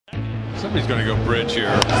Somebody's going to go bridge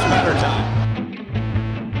here. It's a matter of time.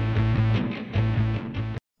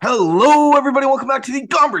 Hello, everybody. Welcome back to the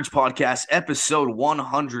Garbage Podcast, episode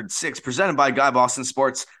 106, presented by Guy Boston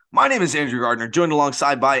Sports. My name is Andrew Gardner, joined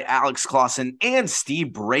alongside by Alex Clausen and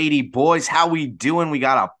Steve Brady. Boys, how we doing? We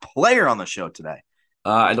got a player on the show today.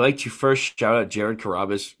 I'd like to first shout out Jared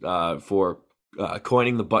Carabas for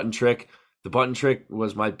coining the button trick. The button trick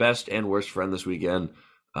was my best and worst friend this weekend.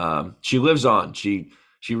 She lives on.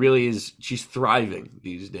 She really is. She's thriving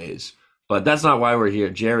these days. But that's not why we're here.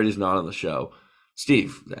 Jared is not on the show.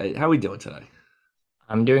 Steve, how are we doing today?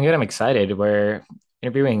 I'm doing good. I'm excited. We're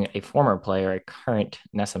interviewing a former player, a current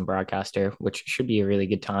NESN broadcaster, which should be a really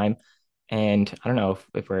good time. And I don't know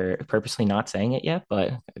if we're purposely not saying it yet,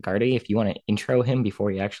 but Gardy, if you want to intro him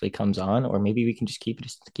before he actually comes on, or maybe we can just keep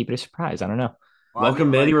it a surprise. I don't know.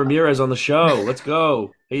 Welcome, Manny Ramirez on the show. Let's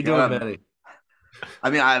go. How you doing, Manny?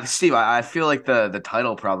 Steve, I feel like the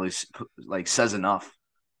title probably says enough.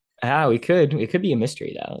 We could be a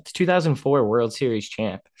mystery though. It's 2004 World Series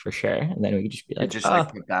champ for sure, and then we could just be like,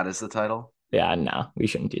 pick that as the title. Yeah, no, we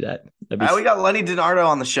shouldn't do that. We got Lenny DiNardo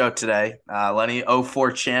on the show today. Lenny,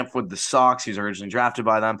 04 champ with the Sox. He was originally drafted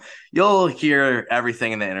by them. You'll hear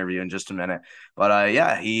everything in the interview in just a minute. But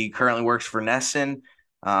he currently works for NESN.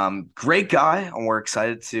 Great guy, and we're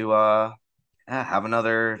excited to have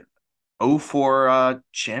another 04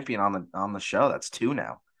 champion on the show. That's 2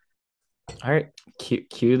 now. All right,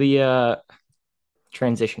 cue the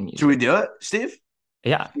transition music. Should we do it, Steve?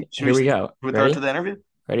 Yeah, here we go. Should we throw it to the interview?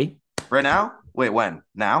 Ready? Right now? Wait, when?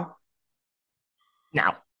 Now?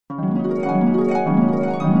 Now.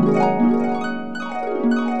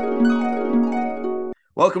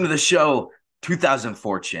 Welcome to the show,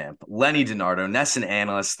 2004 champ, Lenny DiNardo, NESN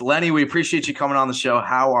analyst. Lenny, we appreciate you coming on the show.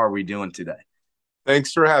 How are we doing today?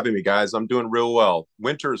 Thanks for having me, guys. I'm doing real well.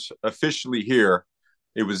 Winter's officially here.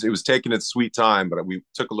 It was taking its sweet time, but we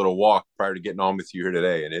took a little walk prior to getting on with you here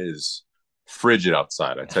today, and it is frigid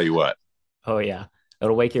outside. I tell you what. Oh yeah,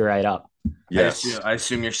 it'll wake you right up. Yes, I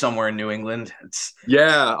assume you're somewhere in New England.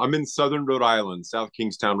 Yeah, I'm in southern Rhode Island, South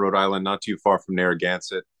Kingstown, Rhode Island, not too far from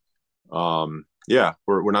Narragansett. Yeah,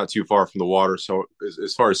 we're not too far from the water. So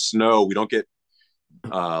as far as snow, we don't get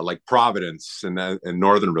like Providence and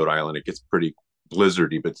northern Rhode Island. It gets pretty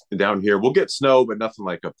blizzardy, but down here we'll get snow, but nothing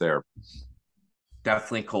like up there.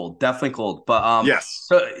 Definitely cold. But yes.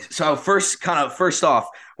 So first off,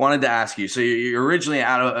 wanted to ask you. So you're originally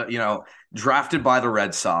drafted by the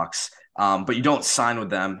Red Sox, but you don't sign with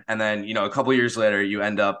them, and then a couple of years later you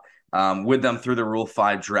end up with them through the Rule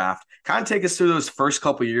 5 draft. Kind of take us through those first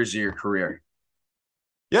couple of years of your career.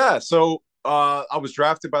 Yeah. So I was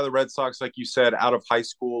drafted by the Red Sox, like you said, out of high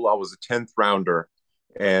school. I was a 10th rounder,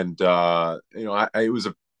 and it was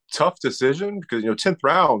a tough decision because 10th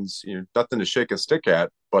rounds, nothing to shake a stick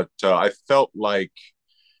at, but I felt like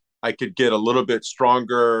I could get a little bit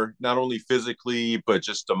stronger, not only physically but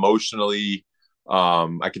just emotionally. I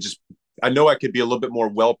know I could be a little bit more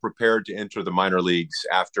well prepared to enter the minor leagues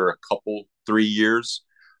after 3 years.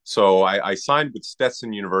 So I signed with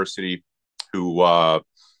Stetson University, who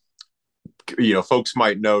folks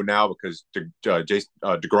might know now because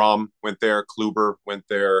DeGrom went there, Kluber went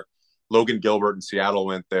there, Logan Gilbert in Seattle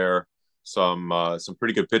went there. Some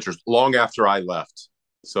pretty good pitchers long after I left.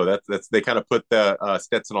 So that's they kind of put the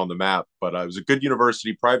Stetson on the map. But it was a good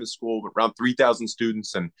university, private school, with around 3,000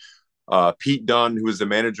 students. And Pete Dunn, who was the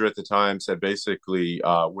manager at the time, said basically,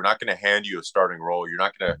 we're not going to hand you a starting role. We're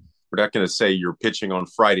not going to say you're pitching on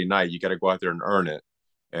Friday night. You got to go out there and earn it.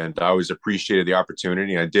 And I always appreciated the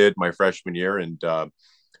opportunity. I did my freshman year, and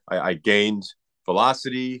I gained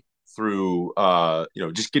velocity through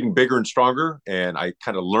just getting bigger and stronger, and I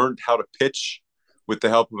kind of learned how to pitch with the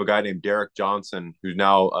help of a guy named Derek Johnson, who's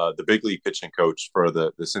now the big league pitching coach for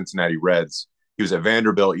the Cincinnati Reds. He was at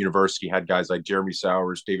Vanderbilt University, had guys like Jeremy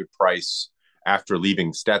Sowers, David Price after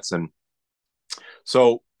leaving Stetson.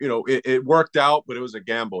 So it worked out, but it was a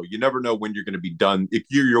gamble. You never know when you're going to be done. If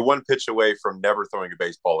you're one pitch away from never throwing a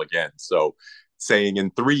baseball again. So saying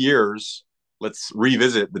in 3 years, let's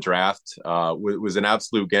revisit the draft was an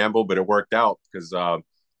absolute gamble, but it worked out because I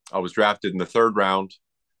was drafted in the 3rd round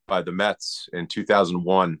by the Mets in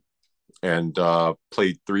 2001 and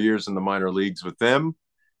played 3 years in the minor leagues with them.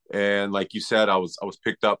 And like you said, I was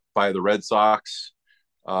picked up by the Red Sox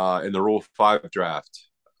in the Rule 5 draft.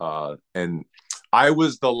 And I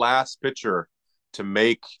was the last pitcher to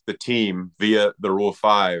make the team via the Rule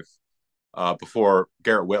 5 before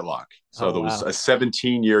Garrett Whitlock. So there was a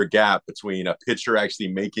 17-year gap between a pitcher actually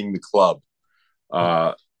making the club.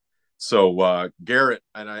 So Garrett,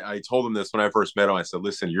 and I told him this when I first met him. I said,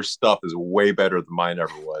 "Listen, your stuff is way better than mine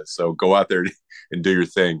ever was. So go out there and do your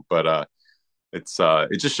thing." But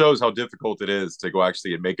it just shows how difficult it is to go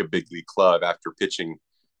actually and make a big league club after pitching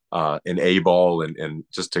an A ball and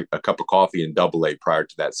just a cup of coffee in Double A prior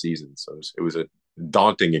to that season. So it was a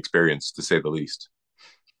daunting experience to say the least.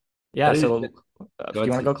 Yeah. That is- So, do you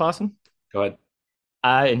want to go, Clausen? Go ahead.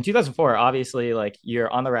 In 2004, obviously, like you're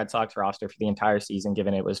on the Red Sox roster for the entire season,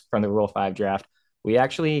 given it was from the Rule 5 draft. We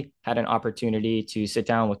actually had an opportunity to sit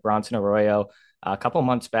down with Bronson Arroyo a couple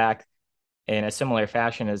months back in a similar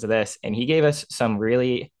fashion as this, and he gave us some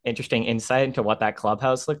really interesting insight into what that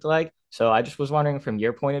clubhouse looked like. So I just was wondering, from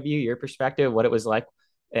your point of view, your perspective, what it was like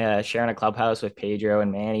sharing a clubhouse with Pedro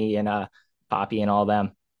and Manny and Poppy and all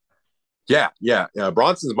them. Yeah.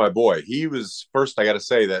 Bronson's my boy. He was first. I got to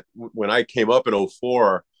say that when I came up in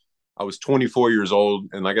 '04, I was 24 years old,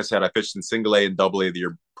 and like I said, I pitched in Single A and Double A the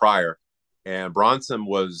year prior. And Bronson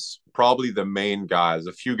was probably the main guy. There's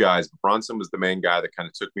a few guys, but Bronson was the main guy that kind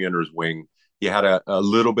of took me under his wing. He had a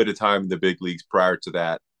little bit of time in the big leagues prior to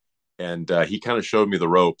that, and he kind of showed me the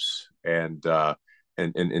ropes and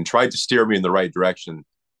tried to steer me in the right direction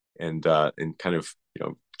and kind of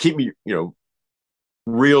keep me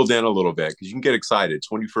reeled in a little bit because you can get excited.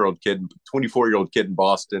 24-year-old kid in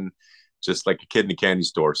Boston, just like a kid in a candy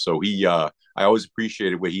store. So I always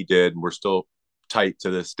appreciated what he did, and we're still tight to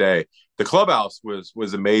this day. The clubhouse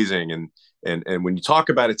was amazing, and when you talk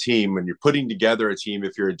about a team, when you're putting together a team,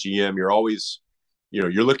 if you're a GM, you're always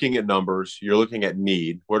you're looking at numbers, you're looking at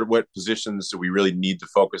need. What positions do we really need to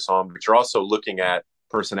focus on? But you're also looking at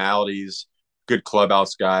personalities, good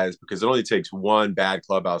clubhouse guys, because it only takes one bad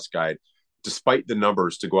clubhouse guy, despite the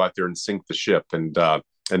numbers, to go out there and sink the ship. And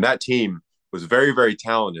that team was very, very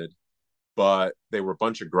talented, but they were a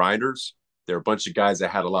bunch of grinders. They were a bunch of guys that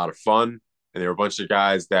had a lot of fun, and they were a bunch of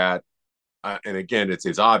guys that, and again,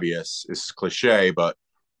 it's obvious, it's cliche, but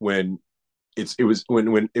when it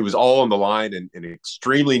was all on the line and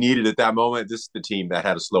extremely needed at that moment, this is the team that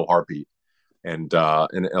had a slow heartbeat. And a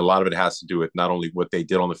lot of it has to do with not only what they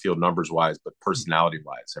did on the field numbers wise, but personality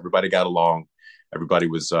wise. Everybody got along. Everybody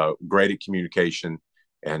was great at communication,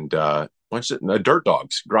 and a bunch of dirt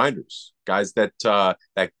dogs, grinders, guys that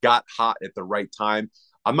got hot at the right time.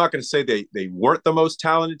 I'm not going to say they weren't the most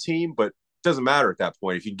talented team, but it doesn't matter at that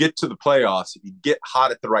point. If you get to the playoffs, if you get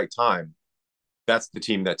hot at the right time, that's the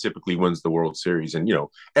team that typically wins the World Series. And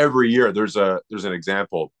every year there's an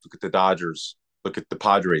example. Look at the Dodgers. Look at the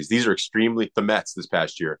Padres. These are the Mets this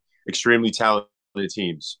past year, extremely talented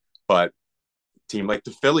teams. But a team like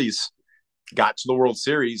the Phillies got to the World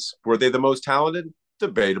Series. Were they the most talented?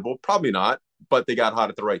 Debatable. Probably not. But they got hot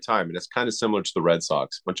at the right time. And it's kind of similar to the Red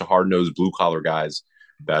Sox. A bunch of hard-nosed blue-collar guys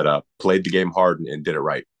that played the game hard and did it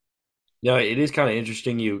right. No, it is kind of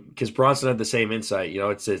interesting because Bronson had the same insight.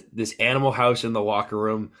 It's this animal house in the locker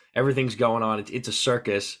room. Everything's going on. It's a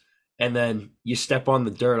circus. And then you step on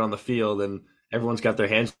the dirt on the field and everyone's got their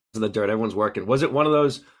hands in the dirt. Everyone's working. Was it one of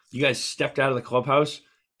those, you guys stepped out of the clubhouse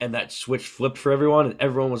and that switch flipped for everyone and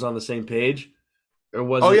everyone was on the same page? Or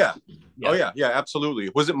was it? Yeah,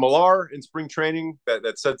 absolutely. Was it Millar in spring training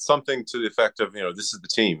that said something to the effect of, this is the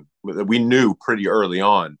team that we knew pretty early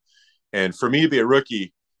on? And for me to be a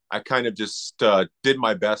rookie, I kind of just did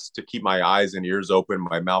my best to keep my eyes and ears open,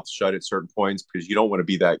 my mouth shut at certain points, because you don't want to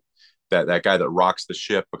be that guy that rocks the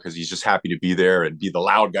ship because he's just happy to be there and be the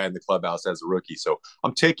loud guy in the clubhouse as a rookie. So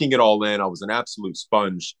I'm taking it all in. I was an absolute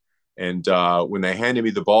sponge. And when they handed me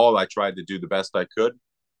the ball, I tried to do the best I could.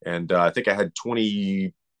 And I think I had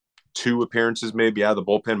 22 appearances maybe out of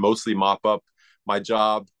the bullpen, mostly mop up. My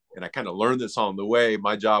job, and I kind of learned this on the way,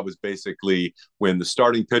 my job was basically when the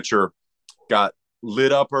starting pitcher got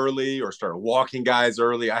lit up early or started walking guys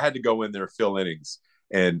early, I had to go in there, fill innings.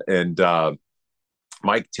 And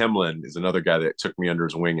Mike Timlin is another guy that took me under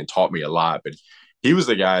his wing and taught me a lot. But he was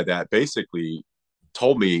the guy that basically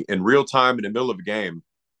told me in real time in the middle of a game,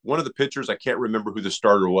 one of the pitchers, I can't remember who the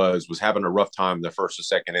starter was having a rough time in the first or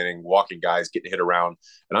second inning, walking guys, getting hit around.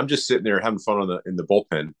 And I'm just sitting there having fun in the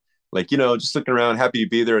bullpen, just looking around, happy to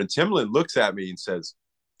be there. And Timlin looks at me and says,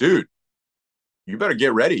 "Dude, you better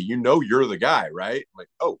get ready. You're the guy, right?" I'm like,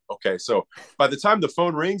 "Oh, okay." So by the time the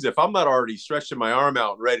phone rings, if I'm not already stretching my arm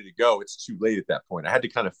out and ready to go, it's too late at that point. I had to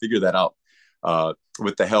kind of figure that out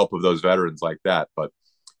with the help of those veterans like that. But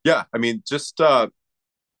yeah, I mean, just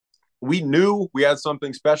we knew we had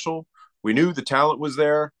something special. We knew the talent was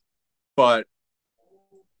there. And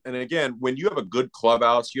again, when you have a good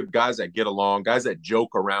clubhouse, you have guys that get along, guys that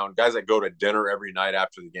joke around, guys that go to dinner every night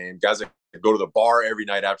after the game, guys that go to the bar every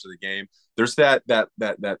night after the game. There's that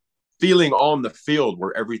feeling on the field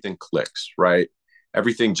where everything clicks, right?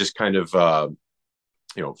 everything just kind of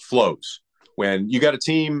flows. When you got a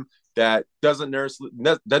team that doesn't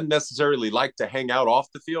necessarily like to hang out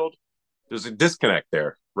off the field, there's a disconnect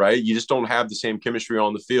there, right? You just don't have the same chemistry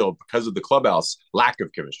on the field because of the clubhouse lack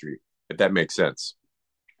of chemistry, if that makes sense.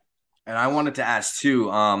 And I wanted to ask too,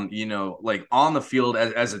 like on the field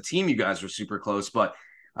as a team, you guys were super close, but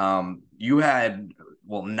you had,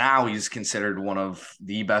 well, now he's considered one of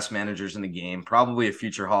the best managers in the game, probably a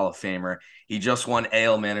future Hall of Famer. He just won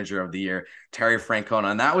AL Manager of the Year, Terry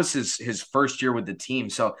Francona, and that was his first year with the team.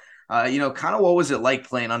 So, kind of what was it like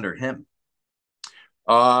playing under him?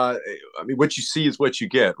 I mean, what you see is what you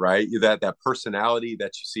get, right? That personality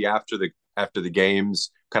that you see after the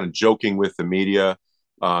games, kind of joking with the media.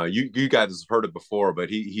 You guys have heard it before, but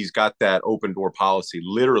he's got that open door policy.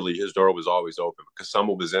 Literally, his door was always open because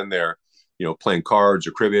someone was in there, playing cards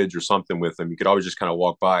or cribbage or something with him. You could always just kind of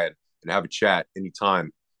walk by it and have a chat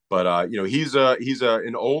anytime. But he's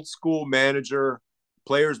an old school manager,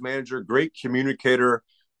 players manager, great communicator,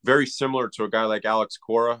 very similar to a guy like Alex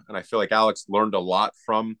Cora. And I feel like Alex learned a lot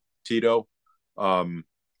from Tito. And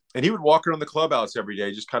he would walk around the clubhouse every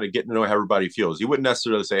day, just kind of getting to know how everybody feels. He wouldn't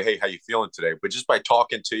necessarily say, "Hey, how you feeling today?" But just by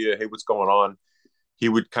talking to you, "Hey, what's going on?" He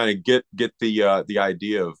would kind of get the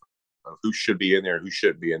idea of who should be in there and who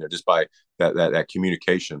shouldn't be in there just by that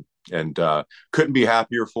communication. And couldn't be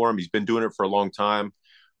happier for him. He's been doing it for a long time,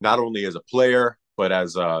 not only as a player, but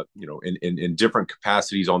as in different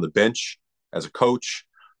capacities on the bench as a coach.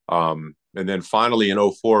 And then finally in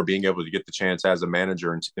 2004, being able to get the chance as a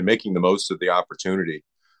manager and making the most of the opportunity.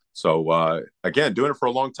 So again, doing it for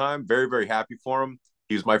a long time, very, very happy for him.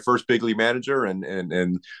 He was my first big league manager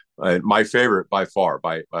and my favorite by far,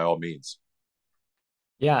 by all means.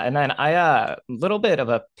 Yeah, and then I little bit of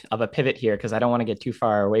a pivot here because I don't want to get too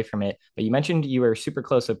far away from it. But you mentioned you were super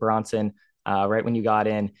close with Bronson right when you got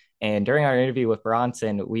in, and during our interview with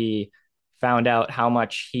Bronson, we found out how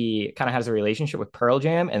much he kind of has a relationship with Pearl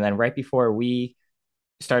Jam. And then right before we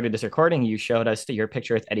started this recording, you showed us your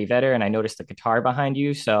picture with Eddie Vedder, and I noticed the guitar behind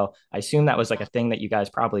you. So I assume that was like a thing that you guys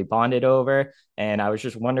probably bonded over. And I was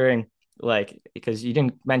just wondering, like, because you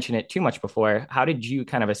didn't mention it too much before, how did you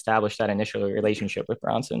kind of establish that initial relationship with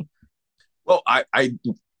Bronson? Well, I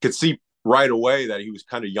could see right away that he was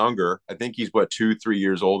kind of younger. I think he's 2-3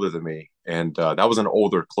 years older than me. And that was an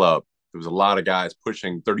older club. There was a lot of guys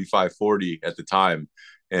pushing 35, 40 at the time.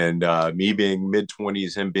 And me being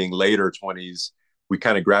mid-20s, him being later 20s, we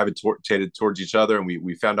kind of gravitated towards each other. And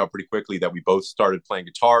we found out pretty quickly that we both started playing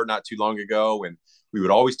guitar not too long ago. And we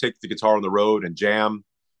would always take the guitar on the road and jam.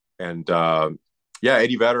 And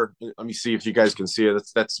Eddie Vedder, let me see if you guys can see it.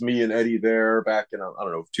 That's me and Eddie there back in, I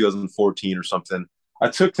don't know, 2014 or something. I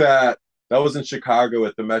took that was in Chicago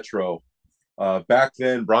at the Metro. Back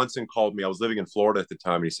then, Bronson called me. I was living in Florida at the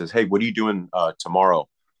time. And he says, "Hey, what are you doing tomorrow?"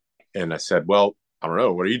 And I said, "Well, I don't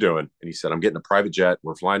know. What are you doing?" And he said, "I'm getting a private jet.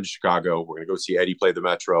 We're flying to Chicago. We're going to go see Eddie play the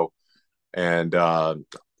Metro." And I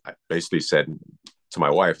basically said to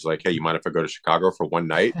my wife, "I was like, hey, you mind if I go to Chicago for one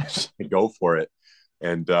night?" Go for it.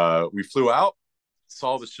 And we flew out,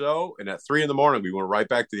 saw the show. And at 3 a.m, we went right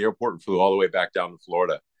back to the airport and flew all the way back down to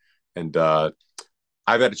Florida. And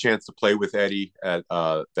I've had a chance to play with Eddie at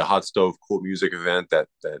the Hot Stove Cool Music event that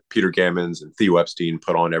Peter Gammons and Theo Epstein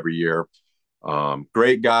put on every year.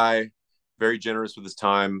 Great guy, very generous with his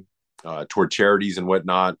time toward charities and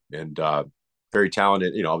whatnot, and very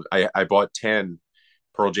talented. I bought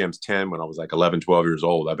Pearl Jam's 10 when I was like 11, 12 years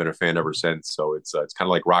old. I've been a fan ever since. So it's kind of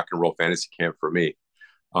like rock and roll fantasy camp for me.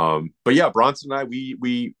 But yeah, Bronson and I,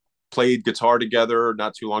 we played guitar together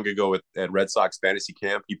not too long ago at Red Sox fantasy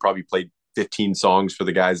camp. He probably played 15 songs for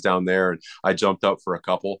the guys down there, and I jumped up for a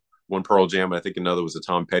couple. One Pearl Jam, and I think another was a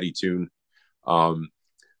Tom Petty tune.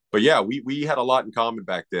 But yeah, we had a lot in common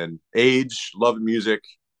back then. Age, loving music,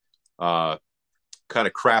 kind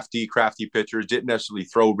of crafty pitchers. Didn't necessarily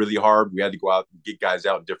throw really hard. We had to go out and get guys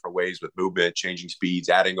out in different ways with movement, changing speeds,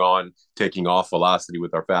 adding on, taking off velocity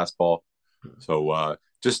with our fastball. So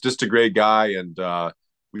just a great guy, and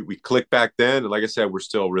we clicked back then. And like I said, we're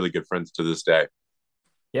still really good friends to this day.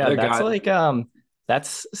 Yeah,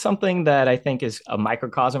 that's something that I think is a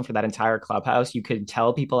microcosm for that entire clubhouse. You could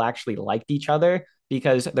tell people actually liked each other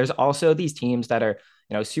because there's also these teams that are,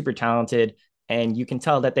 super talented, and you can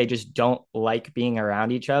tell that they just don't like being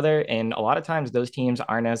around each other. And a lot of times those teams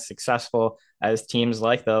aren't as successful as teams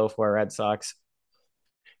like the 04 Red Sox.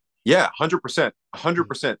 Yeah, 100%.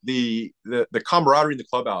 The camaraderie in the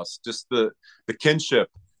clubhouse, just the kinship,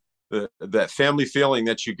 that family feeling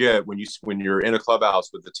that you get when you're in a clubhouse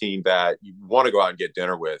with the team that you want to go out and get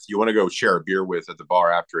dinner with, you want to go share a beer with at the bar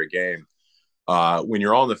after a game. When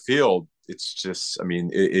you're on the field, it's just, I mean,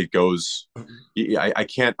 it goes. I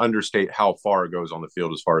can't understate how far it goes on the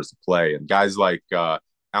field as far as the play. And guys like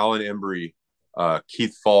Alan Embry,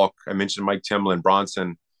 Keith Falk, I mentioned Mike Timlin,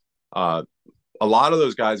 Bronson. Uh, a lot of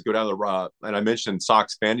those guys go down and I mentioned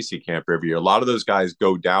Sox fantasy camp every year. A lot of those guys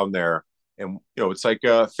go down there, and it's like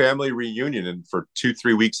a family reunion. And for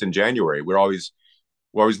 2-3 weeks in January, we're always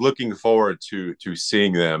looking forward to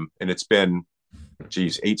seeing them. And it's been,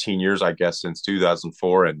 18 years, I guess, since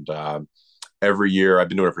 2004. And every year, I've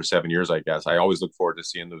been doing it for 7 years, I guess. I always look forward to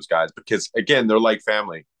seeing those guys because, again, they're like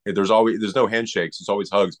family. There's no handshakes. It's always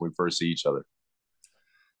hugs when we first see each other.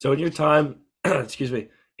 So in your time, excuse me,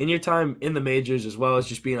 in your time in the majors, as well as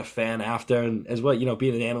just being a fan after, and as well,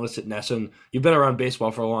 being an analyst at NESN, you've been around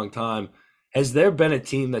baseball for a long time. Has there been a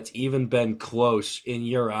team that's even been close in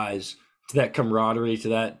your eyes to that camaraderie, to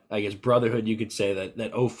that, I guess, brotherhood you could say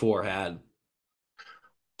that 04 had?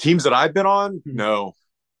 Teams that I've been on? No.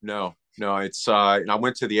 It's I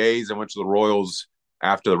went to the A's, I went to the Royals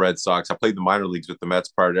after the Red Sox. I played the minor leagues with the Mets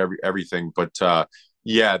part of everything. But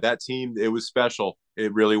yeah, that team, it was special.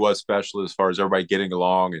 It really was special as far as everybody getting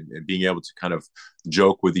along and being able to kind of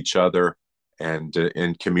joke with each other and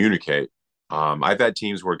communicate. I've had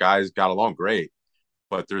teams where guys got along great,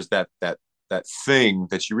 but there's that thing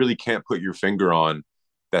that you really can't put your finger on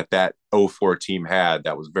that 04 team had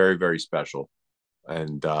that was very, very special.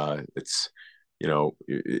 And it's,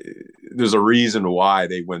 there's a reason why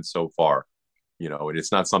they went so far, and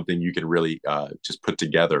it's not something you can really just put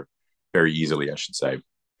together very easily, I should say.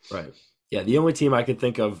 Right. Yeah. The only team I could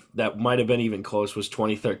think of that might have been even close was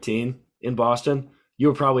 2013 in Boston. You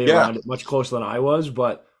were probably around it much closer than I was,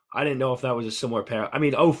 but I didn't know if that was a similar pair. I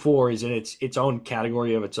mean, 04 is in its own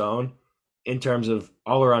category of its own in terms of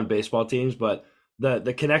all around baseball teams, but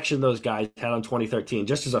the connection those guys had on 2013,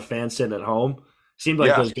 just as a fan sitting at home, seemed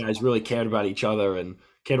like those guys really cared about each other and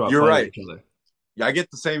cared about playing with each other. Yeah, I get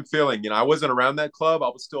the same feeling. I wasn't around that club. I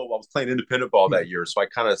was playing independent ball that year, so I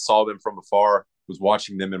kind of saw them from afar. Was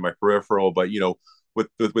watching them in my peripheral, but with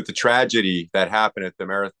the tragedy that happened at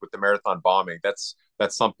with the marathon bombing, that's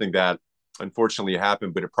something that unfortunately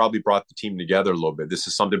happened, but it probably brought the team together a little bit. This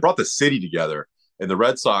is something brought the city together, and the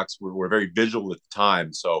Red Sox were very visual at the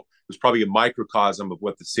time, so it was probably a microcosm of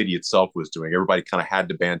what the city itself was doing. Everybody kind of had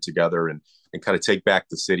to band together and kind of take back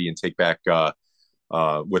the city and take back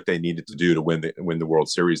what they needed to do to win the World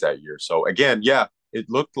Series that year. So again, it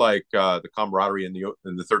looked like the camaraderie in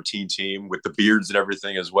the 13 team with the beards and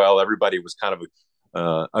everything as well. Everybody was kind of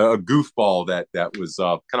a goofball that was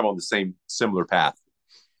kind of on the same similar path.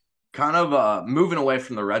 Kind of moving away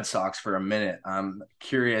from the Red Sox for a minute. I'm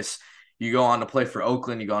curious. You go on to play for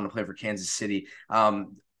Oakland. You go on to play for Kansas City.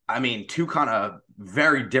 I mean, two kind of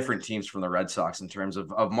very different teams from the Red Sox in terms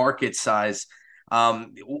of market size.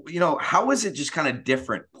 How is it just kind of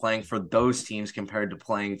different playing for those teams compared to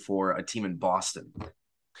playing for a team in Boston?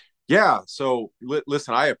 Yeah. So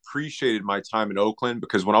listen, I appreciated my time in Oakland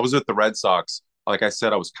because when I was with the Red Sox, like I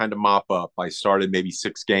said, I was kind of mop up. I started maybe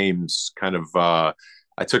 6 games, kind of,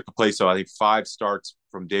 I took the place of, I think, 5 starts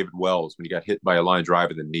from David Wells when he got hit by a line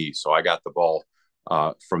drive in the knee. So I got the ball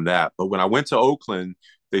from that. But when I went to Oakland,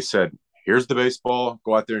 they said, here's the baseball,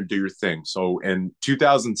 go out there and do your thing. So in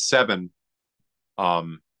 2007,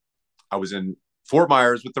 I was in Fort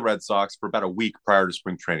Myers with the Red Sox for about a week prior to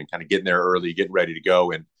spring training, kind of getting there early, getting ready to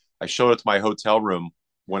go. And I showed up to my hotel room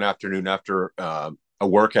one afternoon after a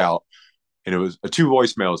workout, and it was 2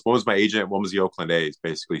 voicemails. One was my agent, one was the Oakland A's,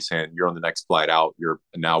 basically saying, you're on the next flight out. You're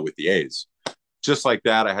now with the A's. Just like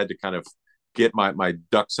that, I had to kind of get my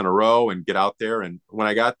ducks in a row and get out there. And when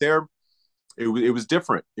I got there, it was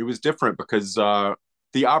different. It was different because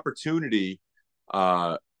the opportunity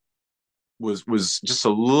was just a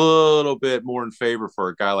little bit more in favor for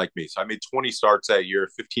a guy like me. So I made 20 starts that year,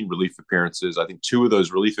 15 relief appearances. I think 2 of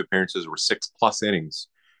those relief appearances were 6+ innings,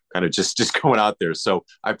 kind of just going out there. So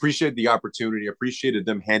I appreciated the opportunity. I appreciated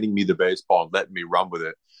them handing me the baseball and letting me run with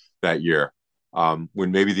it that year.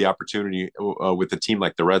 When maybe the opportunity with a team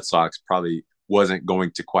like the Red Sox probably wasn't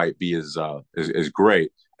going to quite be as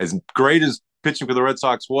great. As great as pitching for the Red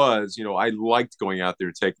Sox was, I liked going out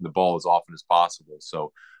there taking the ball as often as possible.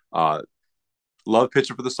 So love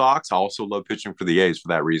pitching for the Sox. I also love pitching for the A's for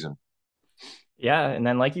that reason. Yeah, and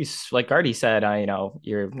then like Artie said,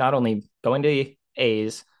 you're not only going to the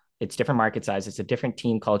A's, it's different market size, it's a different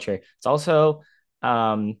team culture. It's also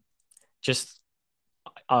just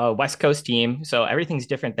a West Coast team, so everything's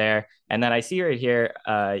different there. And then I see right here,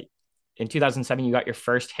 in 2007, you got your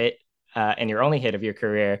first hit and your only hit of your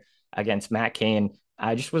career against Matt Cain.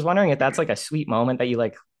 I just was wondering if that's like a sweet moment that you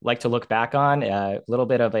like to look back on, a little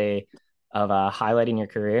bit of a highlight in your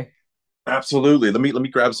career. Absolutely. Let me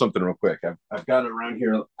grab something real quick. I've got it around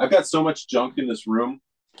here. I've got so much junk in this room,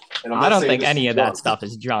 and I'm I not don't saying think this is any of that junk. stuff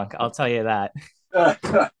is junk. I'll tell you that.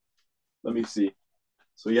 Let me see.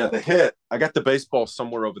 So yeah, the hit. I got the baseball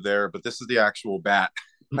somewhere over there, but this is the actual bat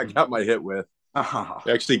I got my hit with. Oh,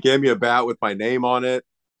 They actually gave me a bat with my name on it,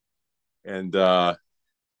 and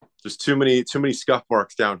just too many scuff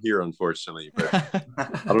marks down here, unfortunately. But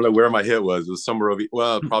I don't know where my hit was. It was somewhere over.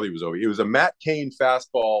 Well, it probably was over. It was a Matt Cain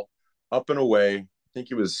fastball up and away. I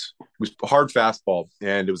think it was a hard fastball,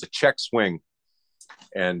 and it was a check swing,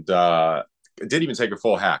 and it didn't even take a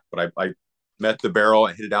full hack, but I met the barrel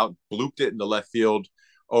and hit it out, blooped it into left field.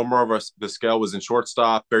 Omar Vizquel was in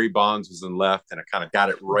shortstop. Barry Bonds was in left, and I kind of got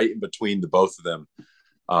it right in between the both of them.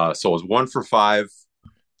 So it was 1 for 5.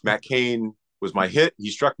 Matt Cain was my hit. He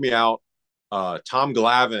struck me out. Tom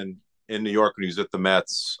Glavine in New York when he was at the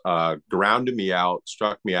Mets grounded me out,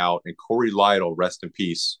 struck me out, and Corey Lytle, rest in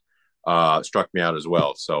peace, struck me out as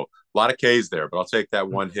well. So a lot of K's there, but I'll take that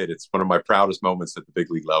one hit. It's one of my proudest moments at the big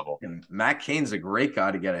league level. and Matt Cain's a great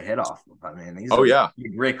guy to get a hit off of. I mean, he's Yeah, a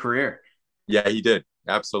great career. yeah, he did.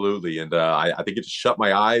 Absolutely. And I think it just shut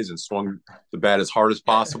my eyes and swung the bat as hard as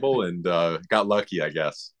possible and got lucky, I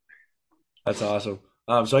guess. That's awesome.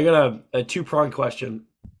 So I got a two-pronged question.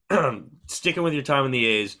 Sticking with your time in the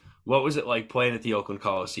A's, what was it like playing at the Oakland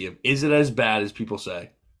Coliseum? Is it as bad as people say?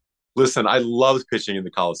 Listen, I love pitching in the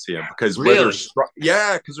Coliseum because Really?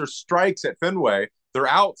 because there's strikes at Fenway, they're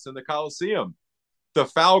outs in the Coliseum. The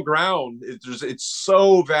foul ground it's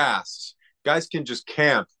so vast. Guys can just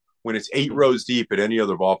camp when it's 8 rows deep at any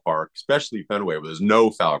other ballpark, especially Fenway, where there's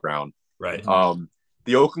no foul ground. Right.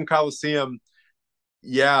 The Oakland Coliseum,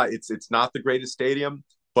 yeah, it's not the greatest stadium,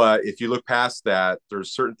 but if you look past that,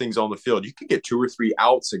 there's certain things on the field. You can get 2 or 3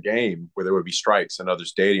 outs a game where there would be strikes in other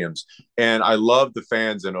stadiums. And I love the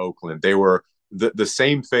fans in Oakland. They were the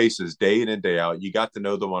same faces day in and day out. You got to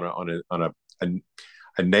know them on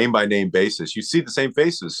a name by name basis. You see the same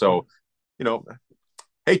faces. So,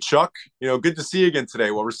 hey Chuck, good to see you again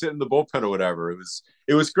today while we're sitting in the bullpen or whatever. It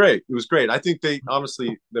was great. It was great. I think the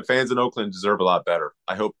fans in Oakland deserve a lot better.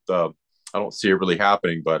 I hope I don't see it really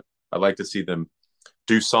happening, but I'd like to see them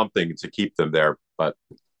do something to keep them there. But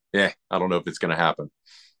I don't know if it's going to happen.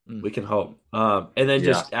 We can hope. And then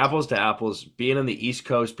just apples to apples, being on the East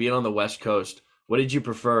Coast, being on the West Coast, what did you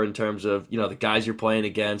prefer in terms of, the guys you're playing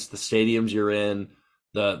against, the stadiums you're in,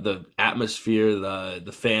 the atmosphere,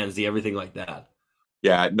 the fans, the everything like that?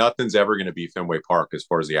 Yeah, nothing's ever going to be Fenway Park as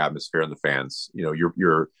far as the atmosphere and the fans.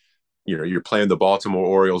 You're playing the Baltimore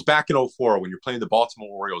Orioles back in '04 when you're playing the Baltimore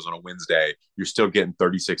Orioles on a Wednesday. You're still getting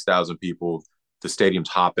 36,000 people. The stadium's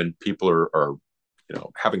hopping. People are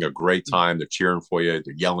having a great time. They're cheering for you.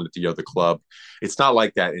 They're yelling at the other club. It's not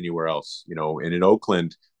like that anywhere else. And in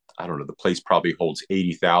Oakland, I don't know, the place probably holds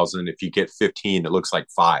 80,000. If you get 15, it looks like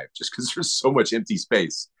 5 just because there's so much empty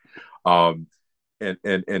space. And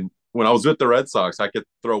when I was with the Red Sox, I could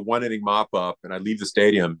throw 1 inning mop up and I'd leave the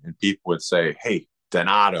stadium and people would say, "Hey,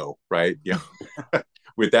 DiNardo," right?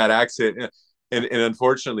 With that accent. And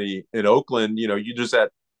unfortunately in Oakland, you just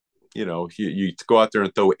you go out there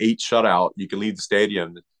and throw 8 shutout, you can leave the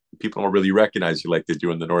stadium. People don't really recognize you like they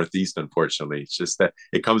do in the Northeast, unfortunately. It's just that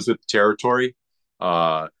it comes with the territory.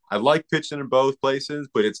 I like pitching in both places,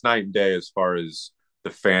 but it's night and day as far as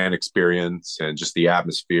the fan experience and just the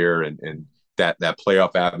atmosphere and that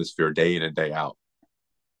playoff atmosphere day in and day out.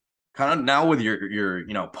 Kind of now with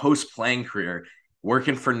your post playing career,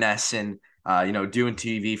 working for NESN, doing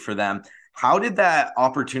TV for them. How did that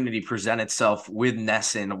opportunity present itself with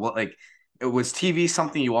NESN? Was TV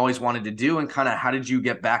something you always wanted to do, and kind of how did you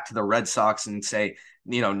get back to the Red Sox and say,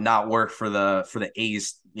 not work for the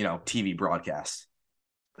A's, TV broadcast?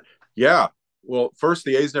 Yeah. Well, first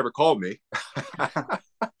the A's never called me.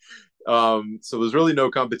 So there's really no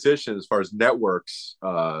competition as far as networks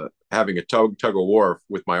having a tug of war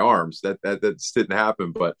with my arms. That just didn't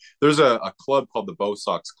happen. But there's a club called the Bo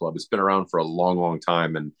Sox Club. It's been around for a long, long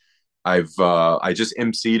time, and I just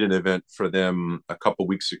emceed an event for them a couple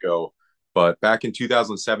weeks ago. But back in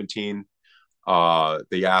 2017,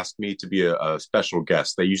 they asked me to be a special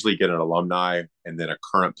guest. They usually get an alumni and then a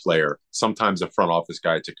current player, sometimes a front office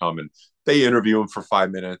guy, to come and they interview him for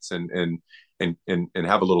 5 minutes and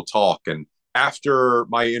have a little talk. And after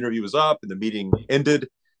my interview was up and the meeting ended,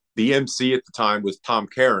 the MC at the time was Tom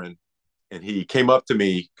Caron, and he came up to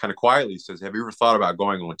me kind of quietly, says, "Have you ever thought about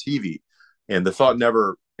going on TV?" And the thought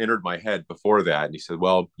never entered my head before that. And he said,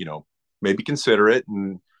 "Well, maybe consider it."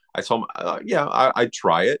 And I told him, "Yeah, I'd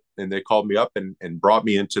try it." And they called me up and brought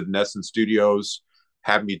me into the NESN studios.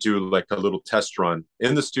 had me do like a little test run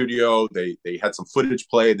in the studio. They had some footage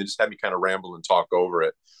play, and they just had me kind of ramble and talk over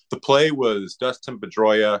it. The play was Dustin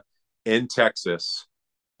Pedroia in Texas.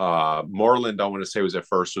 Moreland, I want to say, was at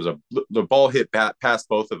first. The ball hit past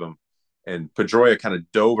both of them, and Pedroia kind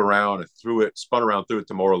of dove around and spun around, threw it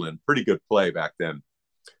to Moreland. Pretty good play back then.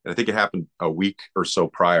 And I think it happened a week or so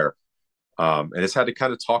prior. And it's had to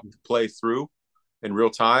kind of talk the play through in real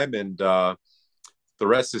time. And the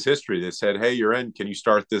rest is history. They said, hey, you're in. Can you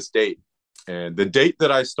start this date? And the date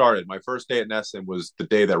that I started, my first day at Nesson, was the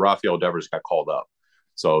day that Rafael Devers got called up.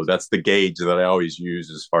 So that's the gauge that I always use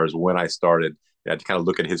as far as when I started. I had to kind of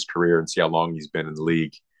look at his career and see how long he's been in the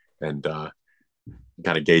league and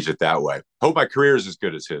kind of gauge it that way. Hope my career is as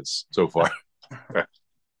good as his so far.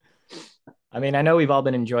 I mean, I know we've all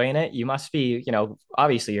been enjoying it. You must be,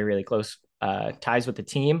 obviously you're really close ties with the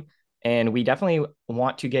team. And we definitely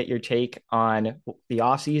want to get your take on the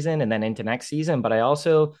off season and then into next season. But I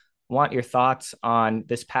also want your thoughts on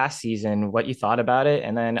this past season, what you thought about it.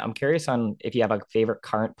 And then I'm curious on if you have a favorite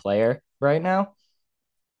current player right now.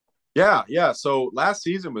 Yeah. So last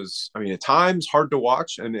season was, at times hard to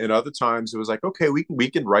watch, and other times it was like, okay, we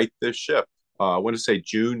can right this ship. I want to say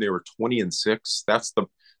June they were 20-6. That's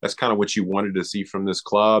kind of what you wanted to see from this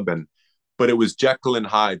club, but it was Jekyll and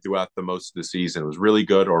Hyde throughout the most of the season. It was really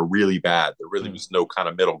good or really bad. There really was no kind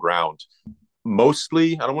of middle ground.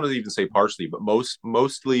 Mostly, I don't want to even say partially, but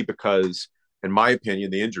mostly because, in my opinion,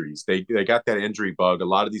 the injuries. They got that injury bug. A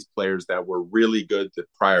lot of these players that were really good the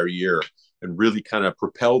prior year and really kind of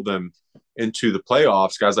propelled them into the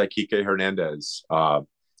playoffs, guys like Kike Hernandez.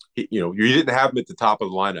 You didn't have him at the top of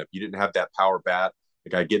the lineup. You didn't have that power bat, the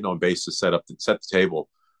guy getting on base to set the table.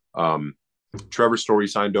 Trevor Story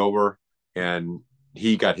signed over, and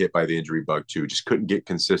he got hit by the injury bug too. Just couldn't get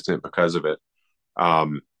consistent because of it.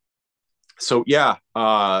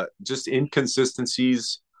 Just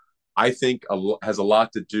inconsistencies, I think, has a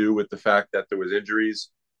lot to do with the fact that there was injuries.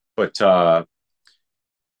 But I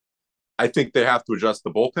think they have to adjust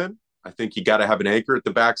the bullpen. I think you got to have an anchor at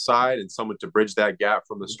the backside and someone to bridge that gap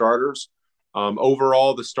from the starters.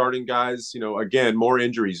 Overall, the starting guys, again, more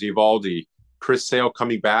injuries. Evaldi, Chris Sale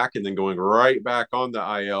coming back and then going right back on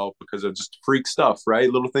the IL because of just freak stuff,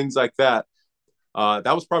 right? Little things like that.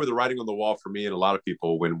 That was probably the writing on the wall for me and a lot of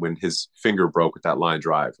people when his finger broke with that line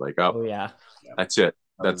drive. Like, oh yeah, that's it.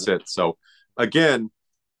 That's it. So, again,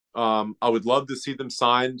 I would love to see them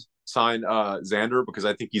sign Xander, because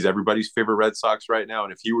I think he's everybody's favorite Red Sox right now.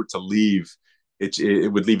 And if he were to leave,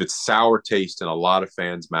 it would leave its sour taste in a lot of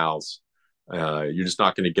fans' mouths. You're just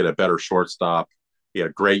not going to get a better shortstop. He had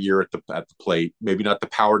a great year at the plate. Maybe not the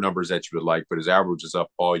power numbers that you would like, but his average is up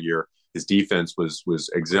all year. His defense was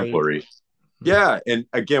exemplary. Great. Yeah, and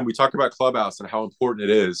again, we talk about clubhouse and how important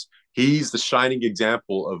it is. He's the shining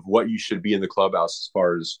example of what you should be in the clubhouse as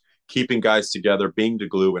far as keeping guys together, being the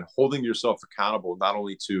glue, and holding yourself accountable not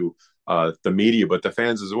only to the media but the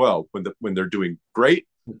fans as well. When they're doing great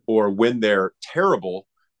or when they're terrible,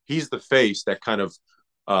 he's the face that kind of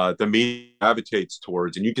the media gravitates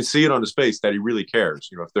towards, and you can see it on his face that he really cares.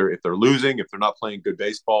 If they're losing, if they're not playing good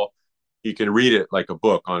baseball, you can read it like a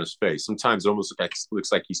book on his face. Sometimes it almost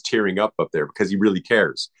looks like he's tearing up there because he really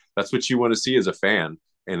cares. That's what you want to see as a fan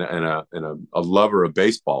and a lover of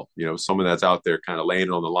baseball. Someone that's out there kind of laying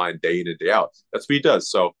it on the line day in and day out. That's what he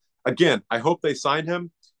does. So again, I hope they sign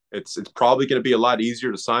him. It's probably going to be a lot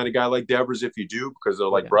easier to sign a guy like Devers if you do, because they're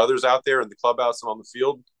like brothers out there in the clubhouse and on the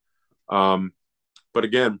field. But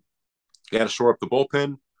again, you got to shore up the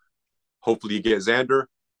bullpen. Hopefully you get Xander.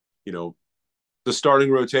 The starting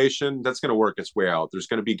rotation, that's going to work its way out. There's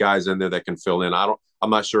going to be guys in there that can fill in. I'm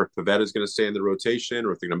not sure if Pivetta is going to stay in the rotation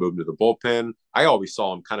or if they're going to move him to the bullpen. I always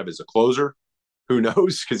saw him kind of as a closer. Who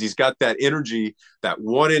knows? Because he's got that energy, that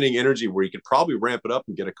one inning energy where he could probably ramp it up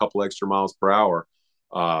and get a couple extra miles per hour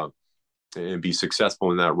and be successful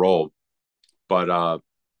in that role. But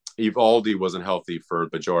Evaldi wasn't healthy for a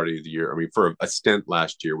majority of the year. For a stint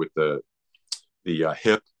last year with the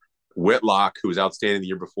hip. Whitlock, who was outstanding the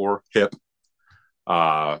year before, hip.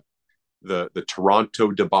 The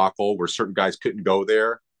Toronto debacle where certain guys couldn't go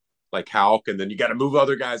there, like Houck, and then you got to move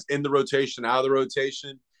other guys in the rotation, out of the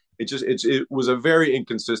rotation. It was a very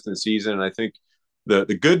inconsistent season, and I think the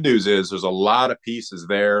good news is there's a lot of pieces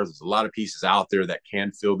there. There's a lot of pieces out there that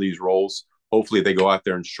can fill these roles. Hopefully they go out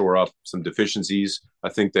there and shore up some deficiencies. I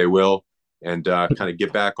think they will, and kind of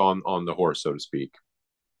get back on the horse, so to speak.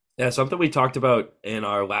 Yeah, something we talked about in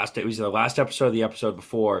our last episode of the episode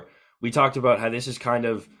before. We talked about how this is kind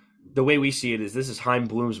of the way we see it is this is Chaim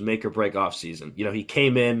Bloom's make or break off season. He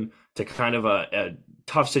came in to kind of a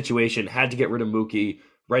tough situation, had to get rid of Mookie.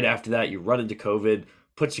 Right after that, you run into COVID,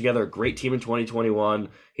 puts together a great team in 2021,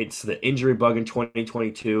 hits the injury bug in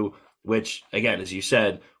 2022, which, again, as you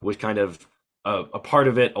said, was kind of a part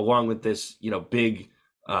of it, along with this, big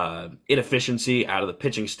inefficiency out of the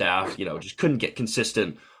pitching staff, just couldn't get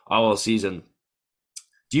consistent all season.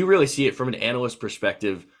 Do you really see it from an analyst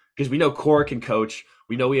perspective? Because we know Cora can coach.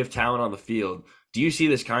 We know we have talent on the field. Do you see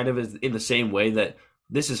this kind of as in the same way that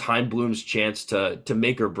this is Chaim Bloom's chance to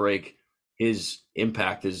make or break his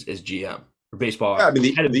impact as GM or baseball? Yeah, I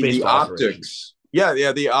mean, the baseball optics. Yeah,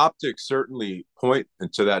 the optics certainly point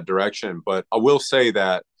into that direction. But I will say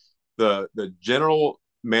that the general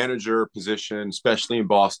manager position, especially in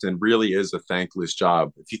Boston, really is a thankless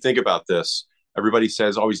job. If you think about this, everybody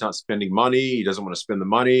says, oh, he's not spending money. He doesn't want to spend the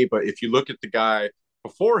money. But if you look at the guy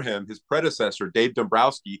before him, his predecessor, Dave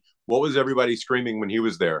Dombrowski, what was everybody screaming when he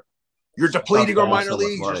was there? You're depleting our minor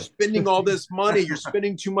leagues. You're spending all this money. You're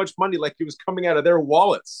spending too much money, like it was coming out of their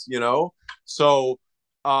wallets, So,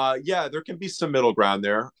 there can be some middle ground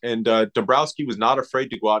there. And Dombrowski was not afraid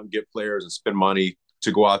to go out and get players and spend money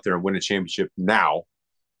to go out there and win a championship now.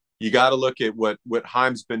 You got to look at what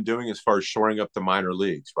Chaim's been doing as far as shoring up the minor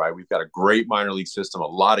leagues, right? We've got a great minor league system. A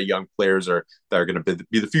lot of young players that are going to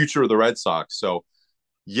be the future of the Red Sox. So,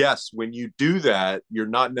 yes, when you do that, you're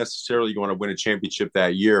not necessarily going to win a championship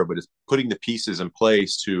that year, but it's putting the pieces in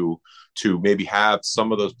place to maybe have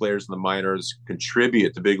some of those players in the minors contribute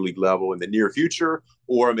at the big league level in the near future,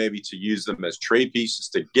 or maybe to use them as trade pieces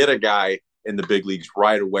to get a guy in the big leagues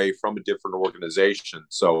right away from a different organization.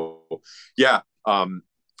 So,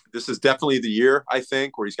 this is definitely the year, I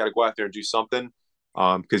think, where he's got to go out there and do something.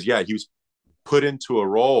 Because, he was put into a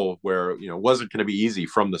role where, it wasn't going to be easy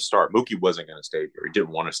from the start. Mookie wasn't going to stay here. He didn't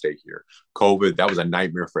want to stay here. COVID, that was a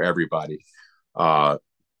nightmare for everybody. But,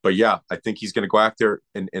 I think he's going to go out there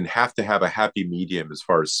and have to have a happy medium as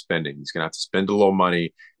far as spending. He's going to have to spend a little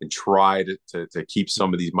money and try to keep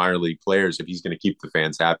some of these minor league players if he's going to keep the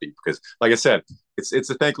fans happy. Because, like I said, it's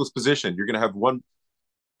a thankless position. You're going to have one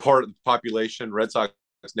part of the population, Red Sox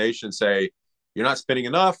Nation, say you're not spending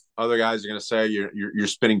enough. Other guys are going to say you're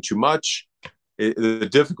spending too much. The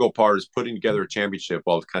difficult part is putting together a championship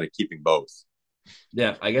while kind of keeping both.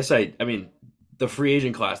 Yeah, I guess I mean the free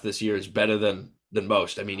agent class this year is better than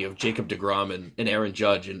most. I mean, you have Jacob deGrom and Aaron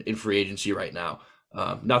Judge in free agency right now.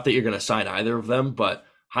 Not that you're going to sign either of them, but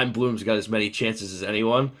Chaim Bloom's got as many chances as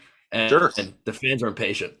anyone, and the fans are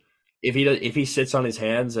impatient. If he sits on his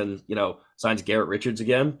hands and signs Garrett Richards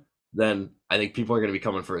again, then I think people are going to be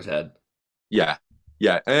coming for his head. Yeah.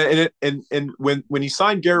 And when he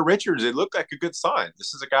signed Garrett Richards, it looked like a good sign.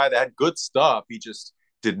 This is a guy that had good stuff. He just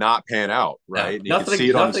did not pan out, right? Yeah, nothing, you could see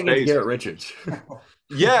it on his face. Garrett Richards.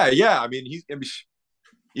 Yeah. I mean,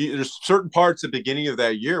 there's certain parts at the beginning of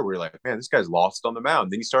that year where you're like, man, this guy's lost on the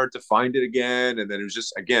mound. Then he started to find it again, and then it was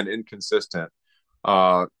just, again, inconsistent.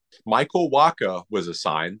 Michael Wacha was a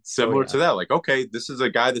sign similar to that. Like, okay, this is a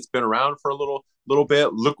guy that's been around for a little bit.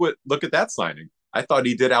 Look at that signing. I thought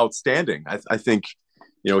he did outstanding. I think,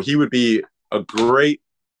 he would be a great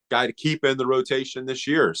guy to keep in the rotation this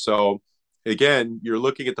year. So again, you're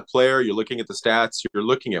looking at the player, you're looking at the stats, you're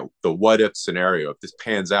looking at the what if scenario. If this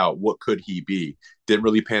pans out, what could he be? Didn't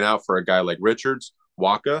really pan out for a guy like Richards.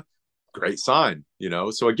 Wacha, great sign.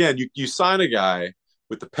 So again, you sign a guy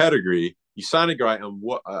with the pedigree. You sign a guy on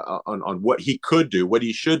what he could do, what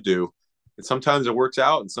he should do, and sometimes it works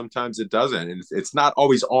out, and sometimes it doesn't. And it's not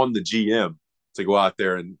always on the GM to go out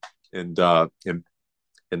there and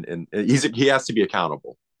he has to be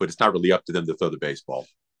accountable, but it's not really up to them to throw the baseball.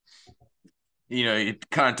 You're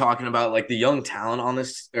kind of talking about like the young talent on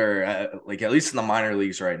this, or like at least in the minor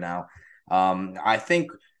leagues right now. I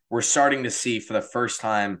think we're starting to see for the first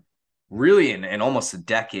time, really in almost a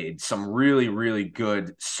decade, some really, really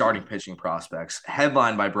good starting pitching prospects,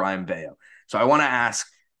 headlined by Brian Bayo. So I want to ask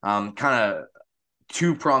kind of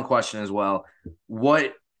two-pronged question as well.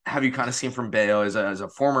 What have you kind of seen from Bayo as a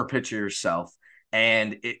former pitcher yourself?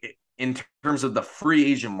 And in terms of the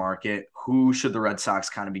free agent market, who should the Red Sox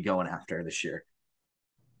kind of be going after this year?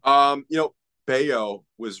 Bayo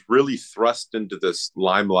was really thrust into this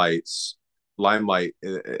limelight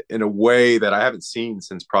in a way that I haven't seen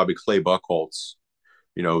since probably Clay Buchholz.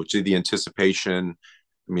 To the anticipation.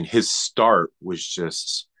 I mean, his start was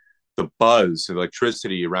just the buzz, the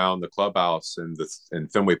electricity around the clubhouse and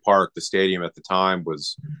Fenway Park, the stadium at the time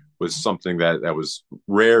was something that was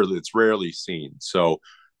rare. It's rarely seen. So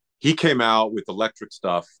he came out with electric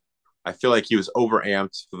stuff. I feel like he was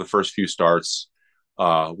overamped for the first few starts,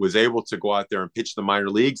 was able to go out there and pitch the minor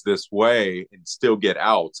leagues this way and still get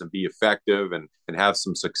outs and be effective and have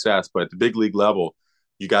some success. But at the big league level,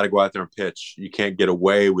 you got to go out there and pitch. You can't get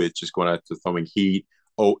away with just going out to throwing heat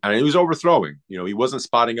Oh, and he was overthrowing. He wasn't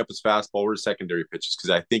spotting up his fastball or his secondary pitches because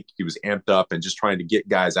I think he was amped up and just trying to get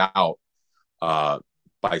guys out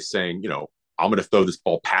by saying, I'm going to throw this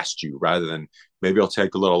ball past you rather than maybe I'll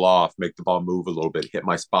take a little off, make the ball move a little bit, hit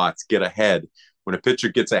my spots, get ahead. When a pitcher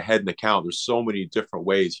gets ahead in the count, there's so many different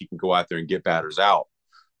ways he can go out there and get batters out.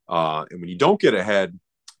 And when you don't get ahead,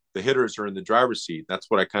 the hitters are in the driver's seat. That's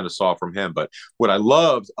what I kind of saw from him. But what I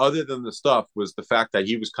loved, other than the stuff, was the fact that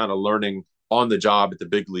he was kind of learning on the job at the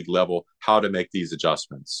big league level how to make these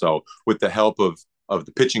adjustments. So with the help of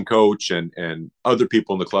the pitching coach and other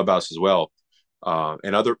people in the clubhouse as well,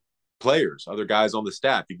 and other players, other guys on the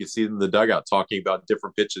staff, you can see them in the dugout talking about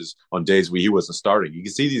different pitches on days where he wasn't starting. You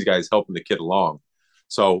can see these guys helping the kid along.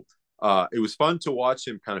 So it was fun to watch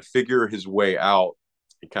him kind of figure his way out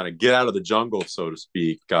and kind of get out of the jungle, so to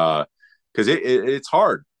speak, because it's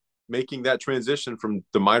hard making that transition from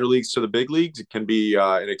the minor leagues to the big leagues. It can be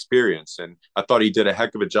an experience, and I thought he did a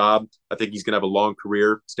heck of a job. I think he's going to have a long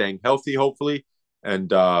career, staying healthy, hopefully,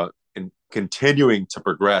 and continuing to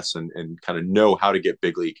progress and kind of know how to get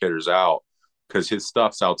big league hitters out, because his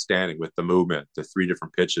stuff's outstanding with the movement, the 3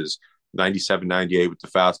 different pitches, 97, 98 with the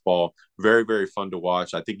fastball. Very, very fun to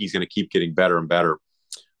watch. I think he's going to keep getting better and better.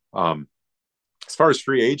 As far as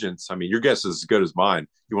free agents, I mean, your guess is as good as mine.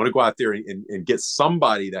 You want to go out there and get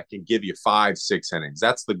somebody that can give you 5-6 innings.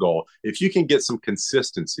 That's the goal. If you can get some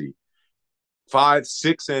consistency,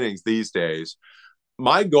 5-6 innings these days.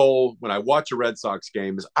 My goal when I watch a Red Sox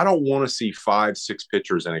game is I don't want to see 5-6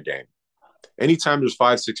 pitchers in a game. Anytime there's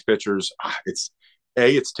 5-6 pitchers,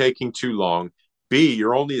 it's taking too long. B,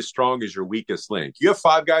 you're only as strong as your weakest link. You have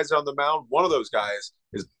 5 guys on the mound. One of those guys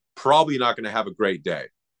is probably not going to have a great day.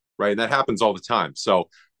 Right. And that happens all the time. So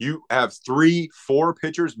you have 3-4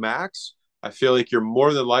 pitchers max. I feel like you're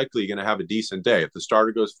more than likely going to have a decent day. If the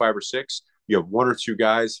starter goes 5 or 6, you have 1 or 2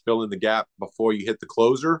 guys fill in the gap before you hit the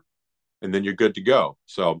closer, and then you're good to go.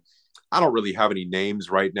 So I don't really have any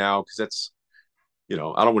names right now because that's, I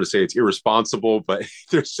don't want to say it's irresponsible, but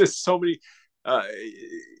there's just so many.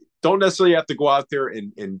 Don't necessarily have to go out there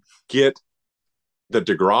and get the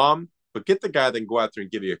DeGrom, but get the guy that can go out there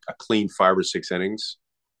and give you a clean 5 or 6 innings.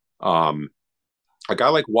 A guy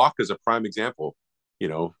like Walker is a prime example.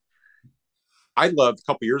 I loved a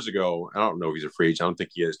couple years ago, I don't know if he's a free agent, I don't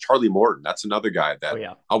think he is, Charlie Morton. That's another guy that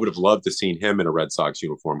I would have loved to seen him in a Red Sox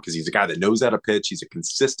uniform, because he's a guy that knows how to pitch. He's a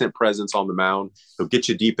consistent presence on the mound. He'll get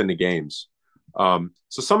you deep into games. So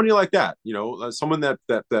somebody like that, someone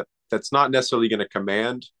that's not necessarily going to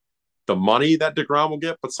command the money that DeGrom will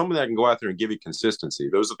get, but someone that can go out there and give you consistency.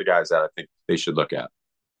 Those are the guys that I think they should look at.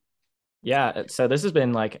 Yeah, so this has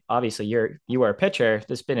been obviously you are a pitcher.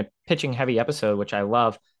 This has been a pitching heavy episode, which I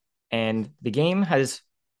love. And the game has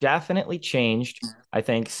definitely changed, I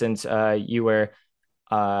think, since you were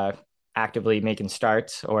actively making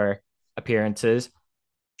starts or appearances.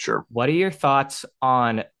 Sure. What are your thoughts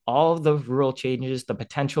on all of the rule changes, the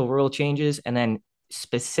potential rule changes, and then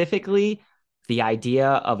specifically the idea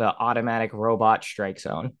of an automatic robot strike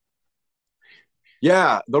zone?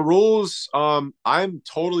 Yeah, the rules, I'm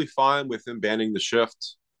totally fine with them banning the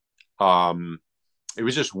shift. It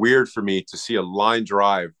was just weird for me to see a line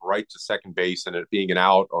drive right to second base and it being an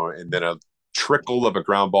out, and then a trickle of a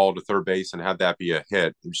ground ball to third base and have that be a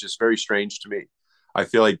hit. It was just very strange to me. I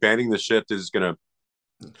feel like banning the shift is going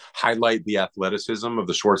to highlight the athleticism of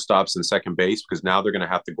the shortstops and second base, because now they're going to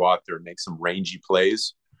have to go out there and make some rangy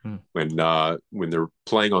plays when they're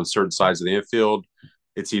playing on certain sides of the infield.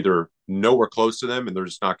 It's either nowhere close to them and they're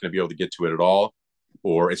just not going to be able to get to it at all,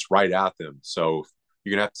 or it's right at them. So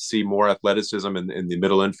you're going to have to see more athleticism in the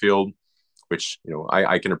middle infield, which,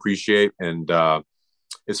 I can appreciate. And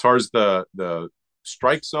as far as the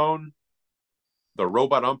strike zone, the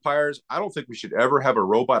robot umpires, I don't think we should ever have a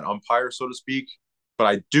robot umpire, so to speak. But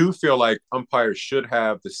I do feel like umpires should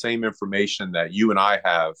have the same information that you and I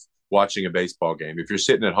have watching a baseball game. If you're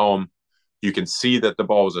sitting at home, you can see that the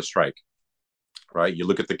ball is a strike. Right? You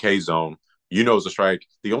look at the K zone, it's a strike.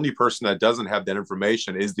 The only person that doesn't have that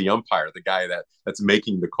information is the umpire, the guy that's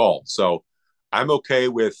making the call. So I'm okay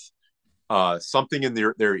with something in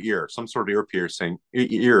their ear, some sort of ear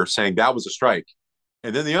saying that was a strike.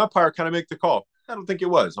 And then the umpire kind of make the call. I don't think it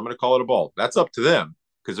was. I'm going to call it a ball. That's up to them,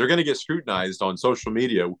 because they're going to get scrutinized on social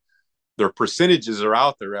media. Their percentages are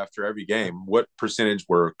out there after every game. What percentage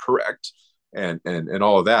were correct and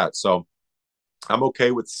all of that. So I'm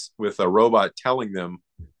okay with a robot telling them,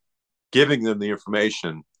 giving them the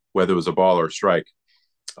information, whether it was a ball or a strike.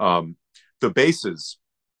 The bases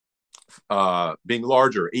being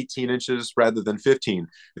larger, 18 inches rather than 15,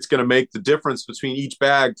 it's going to make the difference between each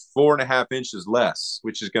bag 4.5 inches less,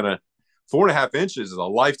 which is going to 4.5 inches is a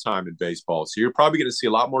lifetime in baseball. So you're probably going to see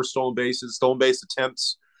a lot more stolen bases, stolen base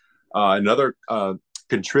attempts. Another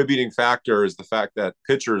contributing factor is the fact that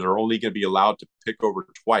pitchers are only going to be allowed to pick over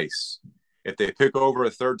twice. If they pick over a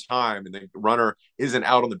third time and the runner isn't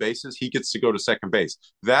out on the bases, he gets to go to second base.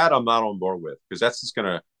 That I'm not on board with, because that's just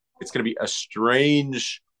it's going to be a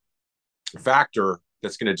strange factor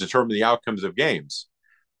that's going to determine the outcomes of games,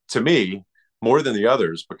 to me, more than the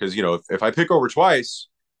others. Because, you know, if I pick over twice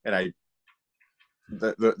and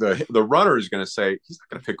the runner is going to say he's not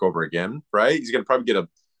going to pick over again, right? He's going to probably get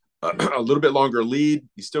a little bit longer lead.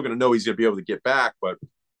 He's still going to know he's going to be able to get back, but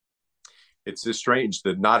it's just strange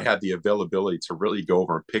to not have the availability to really go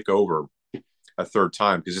over and pick over a third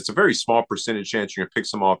time, because it's a very small percentage chance you're going to pick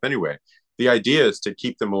some off anyway. The idea is to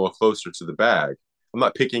keep them a little closer to the bag. I'm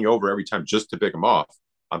not picking over every time just to pick him off.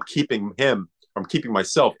 I'm keeping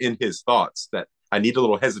myself in his thoughts that I need a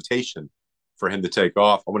little hesitation for him to take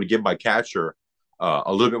off. I want to give my catcher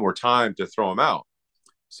a little bit more time to throw him out.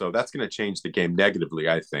 So that's going to change the game negatively,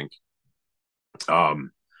 I think. And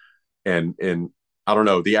I don't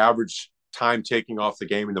know, the average time taking off the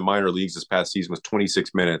game in the minor leagues this past season was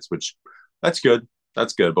 26 minutes, which that's good.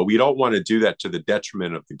 That's good. But we don't want to do that to the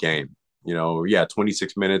detriment of the game. You know, yeah,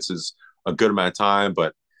 26 minutes is a good amount of time,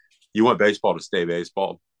 but you want baseball to stay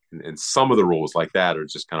baseball. And some of the rules like that are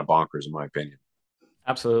just kind of bonkers, in my opinion.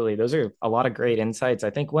 Absolutely. Those are a lot of great insights.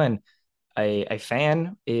 I think when a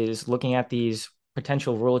fan is looking at these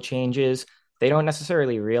potential rule changes, they don't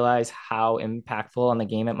necessarily realize how impactful on the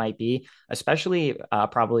game it might be, especially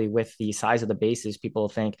probably with the size of the bases. People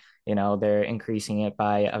think, you know, they're increasing it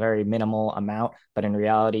by a very minimal amount, but in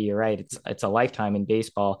reality, you're right. It's a lifetime in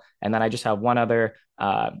baseball. And then I just have one other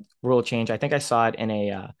rule change. I think I saw it in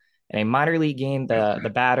a minor league game.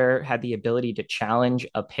 The batter had the ability to challenge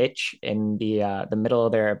a pitch in the middle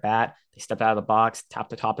of their bat. They step out of the box, tap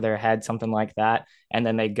the top of their head, something like that, and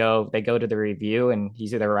then they go to the review, and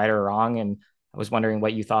he's either right or wrong. And I was wondering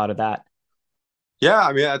what you thought of that. Yeah,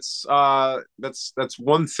 I mean, that's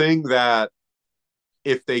one thing that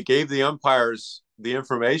if they gave the umpires the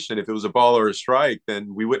information, if it was a ball or a strike,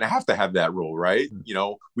 then we wouldn't have to have that rule, right? You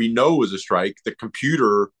know, we know it was a strike. The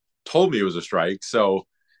computer told me it was a strike. So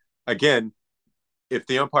again, if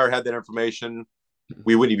the umpire had that information,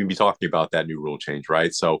 we wouldn't even be talking about that new rule change,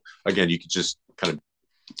 right? So again, you could just kind of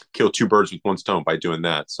kill two birds with one stone by doing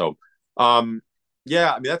that. So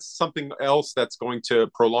yeah, I mean, that's something else that's going to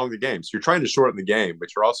prolong the game. So you're trying to shorten the game, but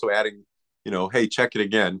you're also adding, you know, hey, check it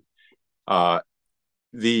again. The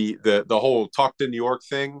whole talk to New York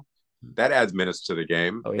thing, that adds minutes to the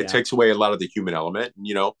game. Oh, yeah. It takes away a lot of the human element. And,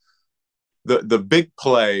 you know, the big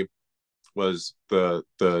play was the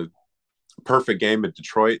perfect game at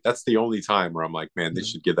Detroit. That's the only time where I'm like, man, they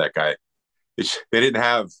should give that guy. They didn't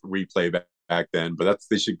have replay back then, but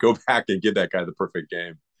they should go back and give that guy the perfect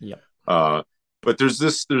game. Yeah. But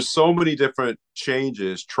there's so many different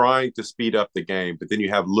changes trying to speed up the game, but then you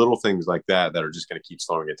have little things like that are just going to keep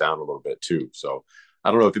slowing it down a little bit too. So I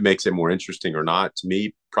don't know if it makes it more interesting or not. To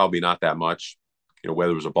me, probably not that much. You know,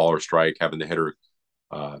 whether it was a ball or strike, having the hitter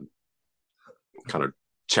kind of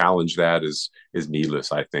challenge that is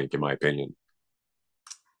needless, I think, in my opinion.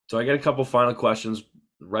 So I got a couple final questions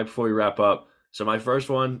right before we wrap up. So my first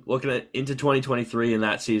one, looking into 2023 in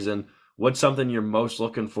that season, what's something you're most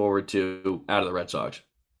looking forward to out of the Red Sox?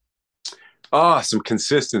 Some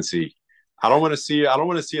consistency. I don't want to see a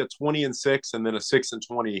 20-6 and then a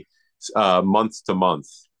 6-20 month to month.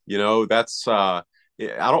 You know, that's I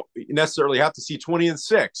don't necessarily have to see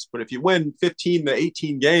 20-6, but if you win 15 to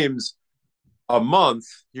 18 games a month,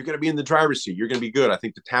 you're going to be in the driver's seat. You're going to be good. I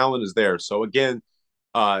think the talent is there. So again,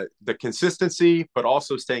 the consistency, but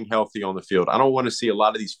also staying healthy on the field. I don't want to see a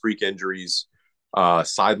lot of these freak injuries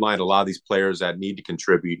sideline a lot of these players that need to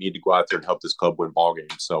contribute, need to go out there and help this club win ball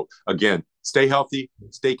games. So again, stay healthy,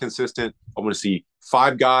 stay consistent. I want to see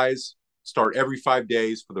 5 guys start every 5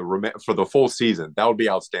 days for the full season. That would be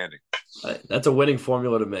outstanding. That's a winning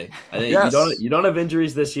formula to me. I think yes. you don't have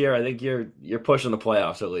injuries this year. I think you're pushing the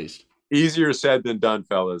playoffs at least. Easier said than done,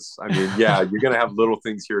 fellas. I mean, yeah, you're going to have little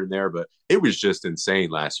things here and there, but it was just insane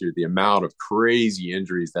last year. The amount of crazy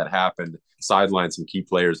injuries that happened, sidelined some key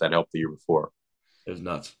players that helped the year before. It was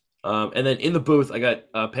nuts. And then in the booth, I got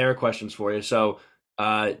a pair of questions for you. So,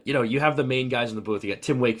 you know, you have the main guys in the booth. You got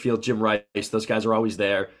Tim Wakefield, Jim Rice. Those guys are always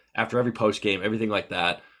there after every post game, everything like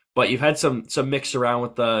that. But you've had some mix around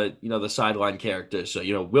with the sideline characters. So,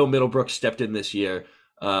 you know, Will Middlebrook stepped in this year.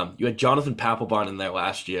 You had Jonathan Papelbon in there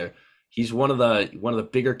last year. He's one of the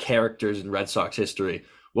bigger characters in Red Sox history.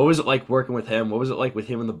 What was it like working with him? What was it like with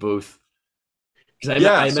him in the booth? Because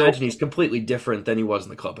I imagine he's completely different than he was in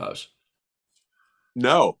the clubhouse.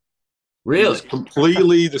 No, Really?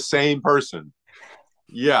 Completely the same person.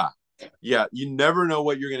 Yeah. Yeah. You never know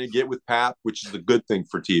what you're going to get with Pap, which is a good thing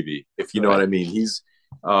for TV, if you know what I mean. He's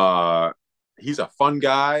a fun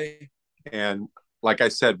guy. And like I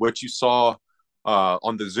said, what you saw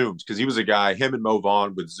on the Zooms, because he was a guy, him and Mo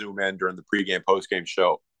Vaughn would Zoom in during the pregame, postgame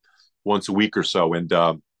show once a week or so. And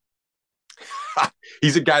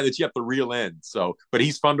he's a guy that you have to reel in. So, but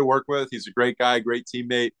he's fun to work with. He's a great guy, great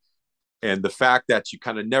teammate. And the fact that you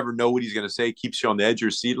kind of never know what he's going to say keeps you on the edge of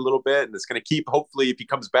your seat a little bit. And it's going to keep, hopefully, if he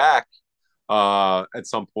comes back at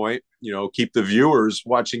some point, keep the viewers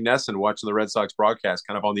watching NESN, watching the Red Sox broadcast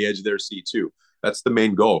kind of on the edge of their seat too. That's the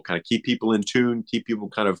main goal, kind of keep people in tune, keep people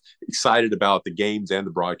kind of excited about the games and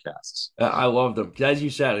the broadcasts. I love them. As you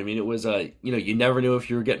said, I mean, it was, you never knew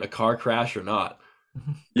if you were getting a car crash or not.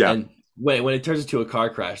 Yeah. And when it turns into a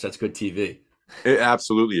car crash, that's good TV. It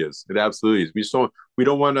absolutely is. It absolutely is. We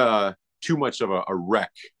don't want too much of a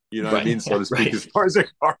wreck, you know what I mean, so to speak, as far as a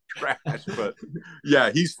car crash. But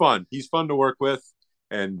yeah, he's fun. He's fun to work with,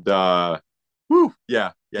 and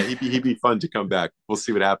he'd be fun to come back. We'll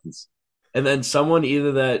see what happens. And then someone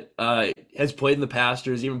either that has played in the past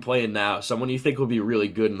or is even playing now, someone you think will be really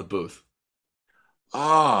good in the booth.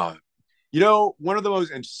 One of the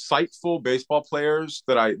most insightful baseball players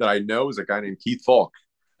that I know is a guy named Keith Falk.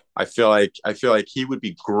 I feel like he would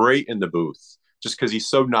be great in the booth just because he's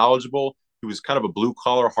so knowledgeable. He was kind of a blue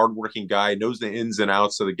collar, hardworking guy, knows the ins and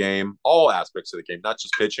outs of the game, all aspects of the game, not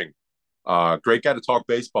just pitching. Great guy to talk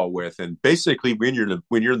baseball with. And basically, when you're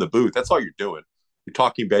in the booth, that's all you're doing. You're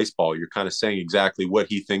talking baseball. You're kind of saying exactly what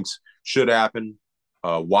he thinks should happen,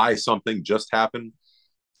 why something just happened,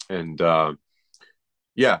 and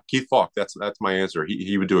Keith Falk. That's my answer.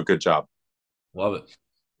 He would do a good job. Love it.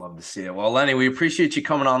 Love to see it. Well, Lenny, we appreciate you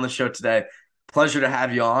coming on the show today. Pleasure to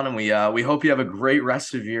have you on, and we hope you have a great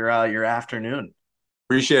rest of your afternoon.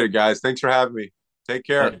 Appreciate it, guys. Thanks for having me. Take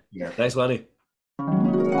care. Yeah. Thanks, Lenny.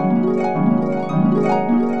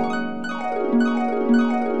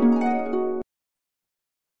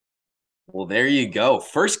 Well, there you go.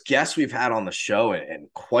 First guest we've had on the show in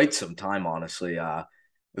quite some time, honestly.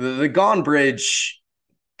 The Gone Bridge,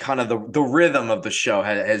 kind of the rhythm of the show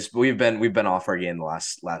has we've been off our game the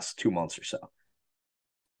last 2 months or so.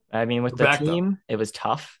 I mean, with the team, it was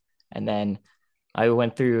tough, and then I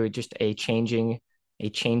went through just a changing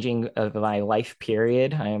of my life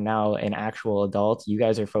period. I am now an actual adult. You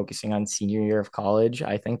guys are focusing on senior year of college.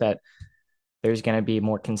 I think that there's going to be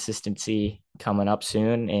more consistency coming up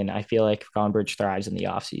soon, and I feel like Gone Bridge thrives in the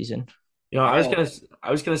off season. I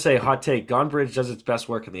was gonna say, hot take. Gone Bridge does its best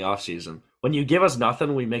work in the off season. When you give us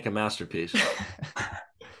nothing, we make a masterpiece.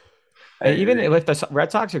 Even if the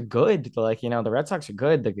Red Sox are good, the Red Sox are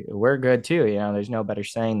good. We're good too. There's no better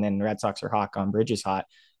saying than Red Sox are hot. Gone Bridge is hot.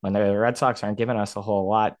 When the Red Sox aren't giving us a whole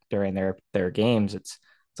lot during their games, it's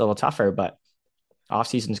a little tougher. But off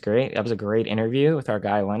season's great. That was a great interview with our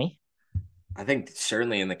guy Lenny. I think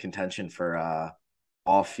certainly in the contention for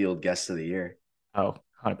off-field guest of the year. Oh,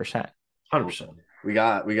 100%. 100%. We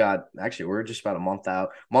got actually we're just about a month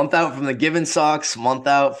out from the Given Sox, month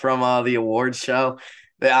out from the awards show.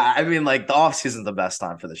 I mean, like, the off season is the best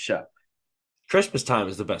time for the show. Christmas time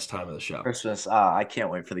is the best time of the show. Christmas, I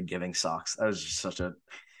can't wait for the Giving Sox. That was just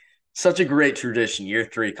such a great tradition. Year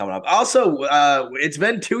 3 coming up. Also, it's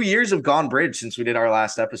been 2 years of Gone Bridge since we did our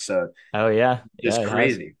last episode. Oh yeah,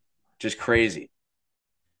 crazy, just crazy.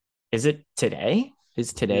 Is it today?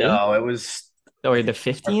 Is today? No, it was. Or the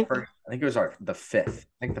 15th? I think it was the 5th.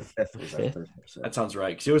 I think the 5th was our first episode. That sounds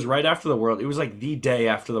right, because it was right after the World. It was like the day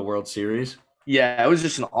after the World Series. Yeah, it was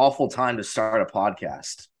just an awful time to start a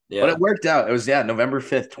podcast. Yeah. But it worked out. It was, November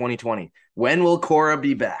 5th, 2020. When will Cora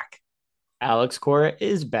be back? Alex Cora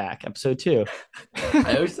is back, episode 2.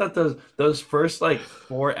 I always thought those first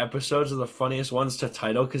 4 episodes are the funniest ones to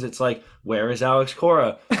title, because it's like, where is Alex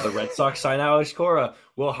Cora? The Red Sox sign Alex Cora.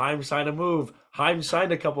 Will Heim sign a move? Heim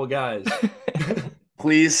signed a couple guys.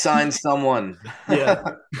 Please sign someone. Yeah.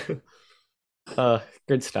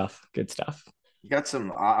 Good stuff. Good stuff. You got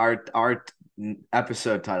some our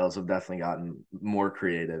episode titles have definitely gotten more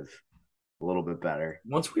creative, a little bit better.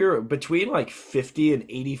 Once we were between 50 and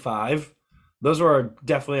 85, those were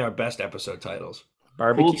definitely our best episode titles.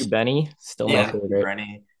 Barbecue Benny, still my favorite.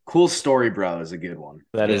 Benny. Cool Story Bro is a good one.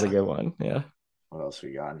 That is a good one. Yeah. What else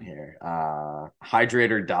we got in here?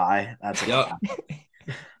 Hydrate or Die. That's a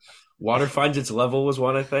Water Finds Its Level was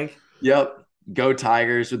one, I think. Yep. Go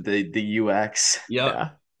Tigers with the UX. Yep. Yeah.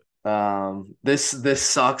 This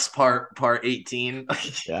sucks part 18.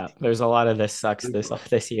 Yeah, there's a lot of this sucks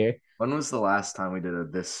this year. When was the last time we did a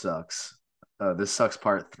This Sucks? This Sucks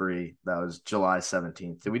Part 3. That was July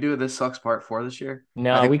 17th. Did we do a This Sucks Part 4 this year? I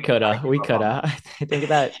No, think we we kinda coulda. gave We up on coulda. that. I think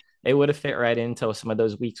that it would have fit right into some of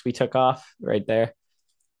those weeks we took off right there.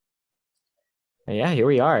 But yeah, here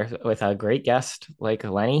we are with a great guest like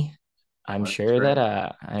Lenny. I'm That's sure great.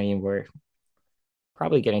 that I mean we're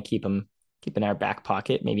probably gonna keep in our back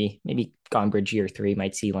pocket. Maybe Gone Bridge year 3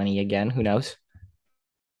 might see Lenny again. Who knows?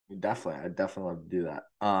 I'd definitely love to do that.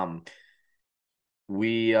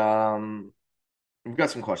 We we've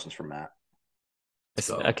got some questions from Matt.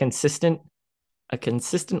 So A consistent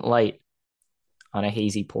light on a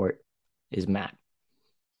hazy port is Matt.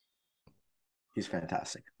 He's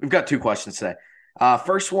fantastic. We've got 2 questions today.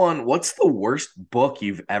 First one, what's the worst book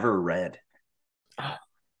you've ever read?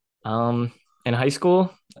 In high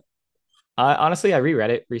school, honestly, I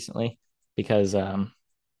reread it recently because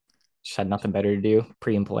just had nothing better to do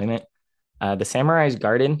pre-employment. The Samurai's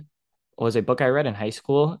Garden was a book I read in high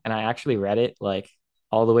school, and I actually read it like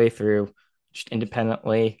all the way through just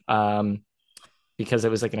independently because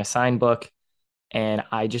it was like an assigned book, and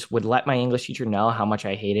I just would let my English teacher know how much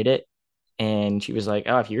I hated it. And she was like,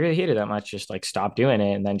 "Oh, if you really hate it that much, just like stop doing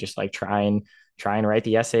it, and then just like try and write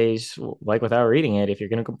the essays like without reading it if you're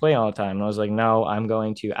going to complain all the time." And I was like, "No, I'm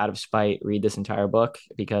going to, out of spite, read this entire book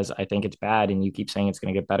because I think it's bad, and you keep saying it's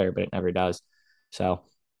going to get better, but it never does." So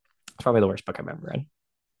it's probably the worst book I've ever read.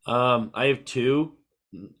 I have 2.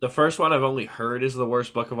 The first one I've only heard is the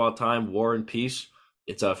worst book of all time, War and Peace.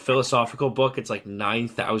 It's a philosophical book. It's like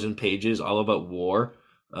 9,000 pages, all about war.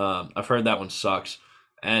 I've heard that one sucks.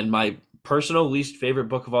 And my personal least favorite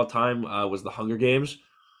book of all time was The Hunger Games.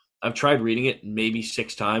 I've tried reading it maybe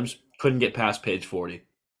 6 times. Couldn't get past page 40. Did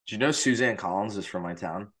you know Suzanne Collins is from my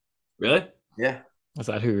town? Really? Yeah. Was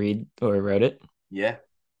that who read or wrote it? Yeah.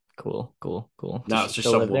 Cool. No, Does it's she just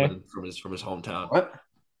still some live there? woman from his hometown. What?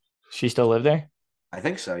 She still live there? I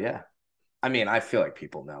think so, yeah. I mean, I feel like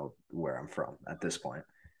people know where I'm from at this point.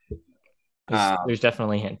 There's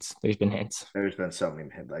definitely hints. There's been hints. There's been so many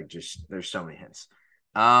there's so many hints.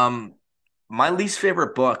 My least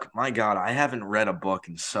favorite book, my God, I haven't read a book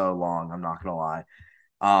in so long, I'm not gonna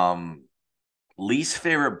lie. Least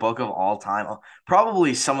favorite book of all time,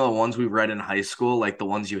 probably some of the ones we read in high school, like the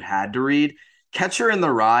ones you had to read. Catcher in the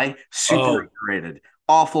Rye, super underrated.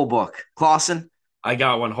 Awful book. Clausen? I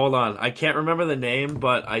got one. Hold on. I can't remember the name,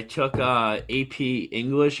 but I took AP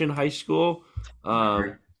English in high school.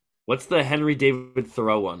 What's the Henry David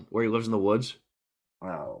Thoreau one where he lives in the woods?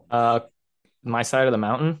 Oh. My Side of the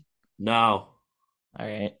Mountain. No. All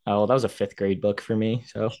right. Oh, well, that was a 5th grade book for me.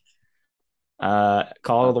 So,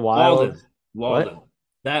 Call of the Wild. Walden. What?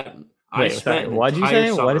 That I Wait, spent an what'd you entire say?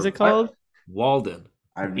 summer. What is it called? Walden.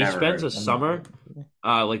 I've He never spends heard a of it. summer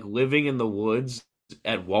like living in the woods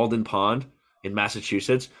at Walden Pond in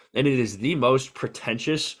Massachusetts, and it is the most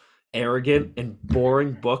pretentious, arrogant, and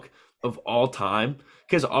boring book of all time.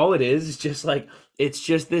 Because all it is just like it's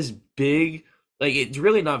just this big, like it's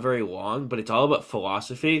really not very long, but it's all about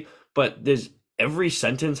philosophy. But there's every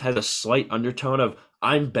sentence has a slight undertone of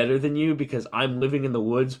I'm better than you because I'm living in the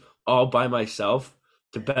woods all by myself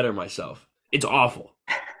to better myself. It's awful.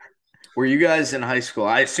 Were you guys in high school?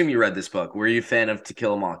 I assume you read this book. Were you a fan of To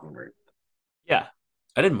Kill a Mockingbird? Yeah.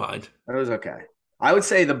 I didn't mind. It was okay. I would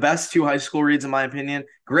say the best 2 high school reads, in my opinion.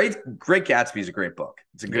 Great Gatsby is a great book.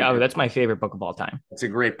 It's a good. Yeah, that's my favorite book of all time. It's a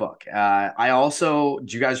great book. I also,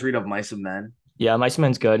 do you guys read of Mice and Men? Yeah, Mice and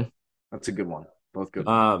Men's good. That's a good one. Both good.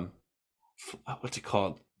 What's it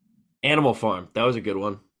called? Animal Farm. That was a good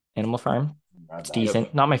one. Animal Farm. Not It's bad.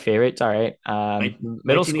 decent. Not my favorite. It's all right.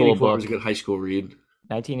 Middle school 1984 book. was a good high school read.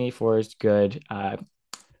 1984 is good.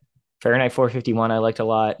 Fahrenheit 451 I liked a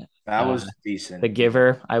lot. That was decent. The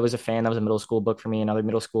Giver, I was a fan. That was a middle school book for me. Another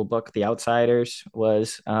middle school book, The Outsiders,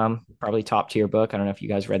 was probably top tier book. I don't know if you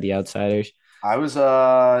guys read The Outsiders. I was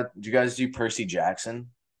did you guys do Percy Jackson?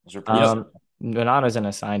 Was there Not as an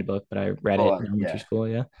assigned book, but I read it in elementary yeah. school.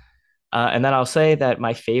 Yeah. And then I'll say that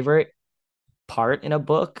my favorite part in a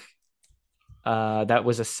book that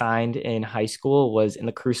was assigned in high school was in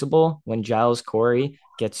The Crucible when Giles Corey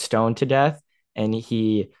gets stoned to death and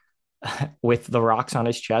he, with the rocks on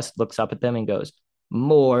his chest, looks up at them and goes,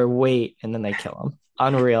 "More weight," and then they kill him.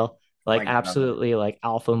 Unreal. Like absolutely like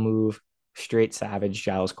alpha move, straight savage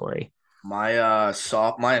Giles Corey. My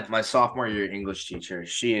sophomore year English teacher,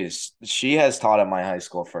 she has taught at my high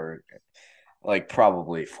school for like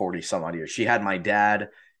probably 40 some odd years. She had my dad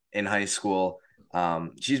in high school.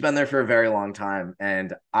 She's been there for a very long time,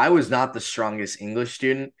 and I was not the strongest English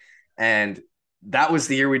student, and that was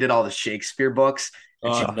the year we did all the Shakespeare books.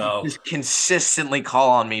 And she just consistently call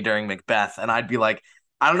on me during Macbeth, and I'd be like,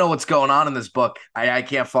 I don't know what's going on in this book. I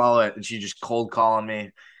can't follow it. And she just cold call on me.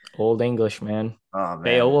 Old English, man. Oh man.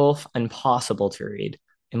 Beowulf, impossible to read.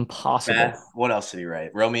 Impossible. What else did he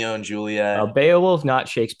write? Romeo and Juliet. Beowulf, not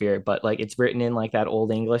Shakespeare, but like it's written in like that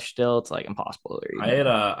Old English still. It's like impossible to read.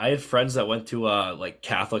 I had friends that went to like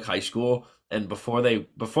Catholic high school, and before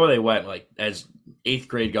they went, like as eighth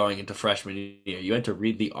grade going into freshman year, you had to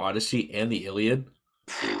read the Odyssey and the Iliad.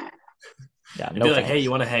 Yeah, And no be like, thanks. hey,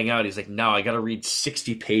 you want to hang out? He's like, no, I got to read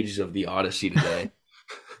 60 pages of the Odyssey today.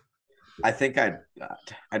 I think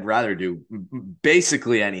I'd rather do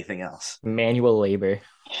basically anything else. Manual labor.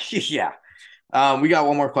 Yeah. We got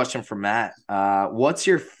one more question from Matt. What's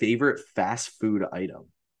your favorite fast food item?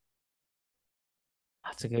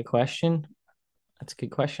 That's a good question. That's a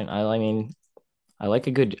good question. I mean, I like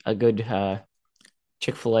a good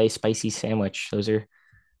Chick-fil-A spicy sandwich. Those are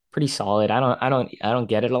pretty solid. I don't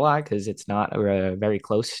get it a lot because it's not very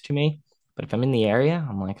close to me. But if I'm in the area,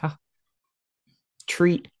 I'm like,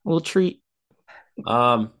 treat, a little treat.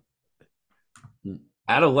 Um,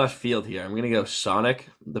 Out of left field here, I'm gonna go Sonic.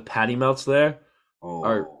 The patty melts there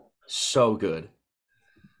are Oh so good,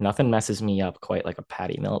 Nothing messes me up quite like a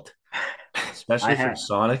patty melt. especially from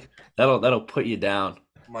Sonic. That'll put you down.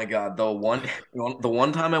 my God. The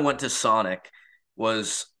one time I went to Sonic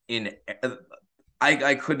was in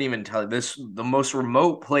I couldn't even tell you this the most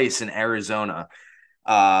remote place in Arizona.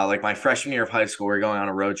 Like my freshman year of high school, we were going on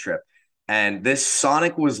a road trip. And this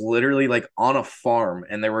Sonic was literally like on a farm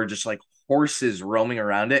and there were just like horses roaming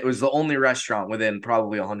around it. It was the only restaurant within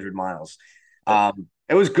probably 100 miles.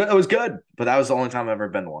 It was good. It was good, but that was the only time I've ever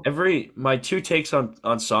been to one. My two takes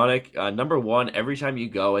on Sonic. Number one, every time you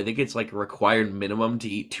go, I think it's like a required minimum to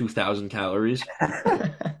eat 2,000 calories,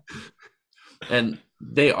 and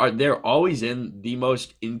they're always in the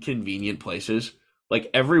most inconvenient places. Like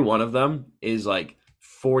every one of them is like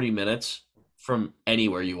 40 minutes from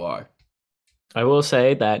anywhere you are. I will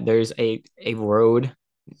say that there's a road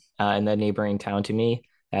in the neighboring town to me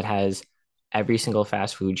that has every single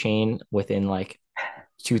fast food chain within like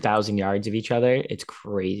 2,000 yards of each other. It's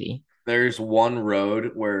crazy. There's one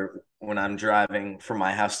road where when I'm driving from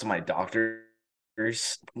my house to my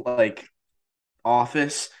doctor's like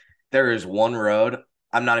office, there is one road.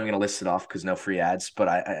 I'm not even gonna list it off because no free ads, but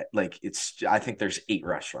I like I think there's 8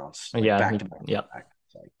 restaurants like Yeah, back to back. yeah. Back.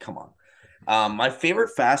 It's like, come on. My favorite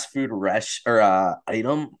fast food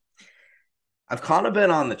item. I've kind of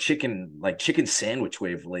been on the chicken sandwich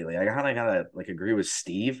wave lately. I kind of gotta like agree with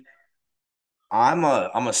Steve. I'm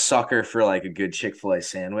a sucker for like a good Chick-fil-A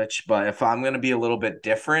sandwich, but if I'm gonna be a little bit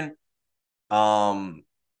different, um,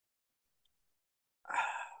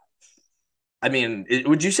 I mean,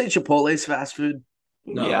 would you say Chipotle's fast food?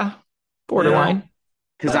 No. Yeah, borderline.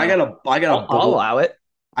 Because I got a I'll bowl. allow it.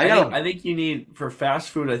 I think you need for fast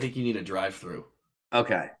food. I think you need a drive-through.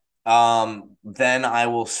 Okay. Then I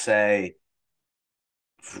will say,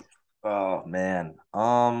 oh man,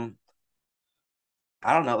 I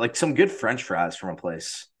don't know, like some good French fries from a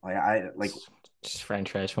place. Like I like Just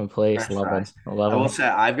French fries from a place. French Love them. fries. I love I will them. say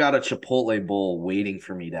I've got a Chipotle bowl waiting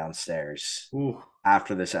for me downstairs Ooh.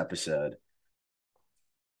 after this episode.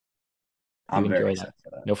 Do I'm very enjoy excited that. for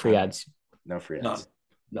that. No free ads. No free No, ads.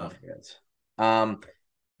 No no. free ads.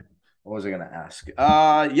 What was I gonna ask?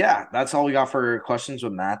 Yeah, that's all we got for questions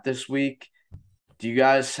with Matt this week. Do you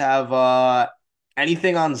guys have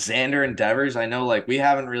anything on Xander and Devers? I know like we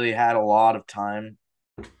haven't really had a lot of time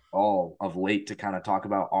all of late to kind of talk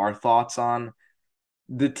about our thoughts on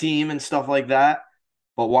the team and stuff like that.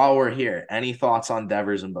 But while we're here, any thoughts on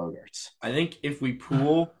Devers and Bogarts? I think if we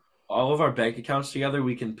pool all of our bank accounts together,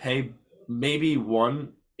 we can pay maybe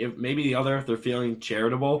one, if maybe the other, if they're feeling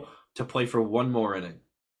charitable, to play for one more inning.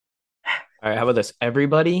 All right, how about this?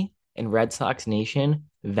 Everybody in Red Sox Nation,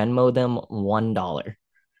 Venmo them $1.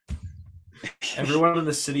 Everyone in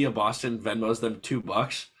the city of Boston Venmos them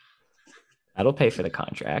 $2. That'll pay for the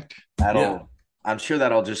contract. That'll I'm sure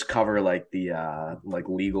that'll just cover like the like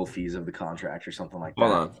legal fees of the contract or something like that.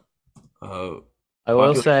 Hold on. I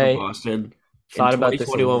will Population say, of Boston thought in about this a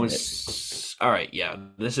 2021 little was all right. Yeah,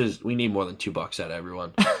 we need more than $2 out of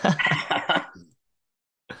everyone.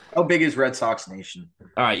 How big is Red Sox Nation?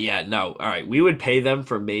 All right, yeah, no, all right. We would pay them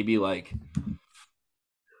for maybe like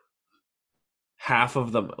half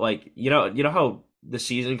of them. Like you know how the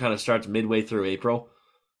season kind of starts midway through April.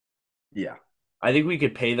 Yeah. I think we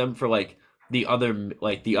could pay them for like the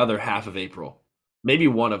other half of April, maybe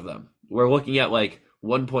one of them. We're looking at like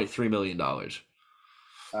 $1.3 million.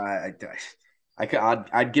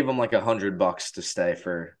 I'd give them like $100 to stay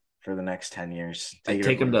for the next 10 years. I'd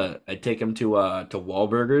take them to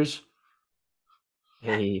Wahlburgers.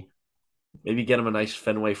 hey, Maybe get them a nice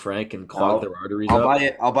Fenway Frank and clog their arteries I'll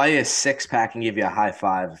up. buy you a 6-pack and give you a high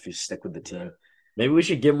five if you stick with the team. Maybe we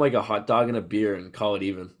should give him like a hot dog and a beer and call it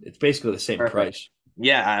even. It's basically the same Perfect. price.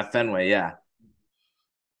 Yeah, at Fenway. Yeah.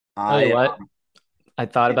 Tell you I what, I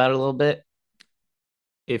thought about it a little bit.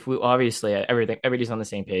 If we obviously everybody's on the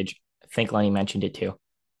same page. I think Lenny mentioned it too.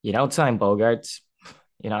 You don't sign Bogarts,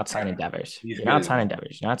 you're not signing Devers. He's You're good not as signing well.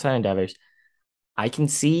 Devers. You're not signing Devers. I can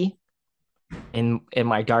see in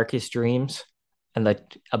my darkest dreams and the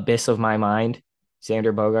abyss of my mind,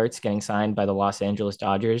 Xander Bogarts getting signed by the Los Angeles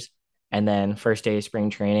Dodgers, and then first day of spring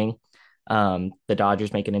training, the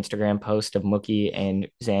Dodgers make an Instagram post of Mookie and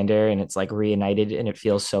Xander, and it's like reunited, and it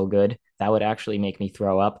feels so good. That would actually make me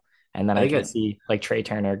throw up. And then I I think can see like Trey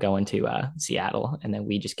Turner going to Seattle, and then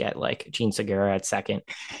we just get like Gene Segura at second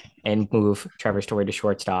and move Trevor Story to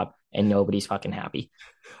shortstop, and nobody's fucking happy.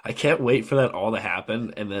 I can't wait for that all to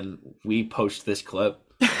happen, and then we post this clip.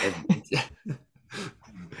 And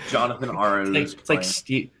Jonathan Aro is it's like playing.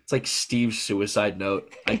 Steve. It's like Steve's suicide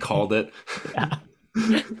note. I called it. Yeah.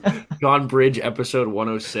 John Bridge, episode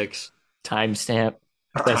 106. Timestamp.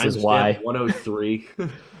 This is Timestamp why. 103.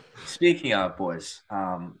 Speaking of boys,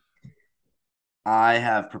 I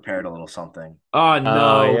have prepared a little something. Oh no!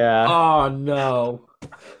 Oh, yeah. Oh no!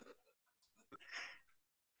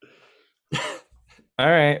 All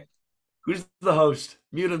right. Who's the host?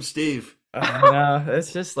 Mute him, Steve. No,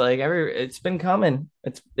 it's just like it's been coming.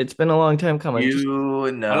 It's been a long time coming. Just You I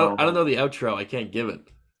know, don't know the outro. I can't give it.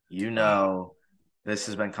 you know, this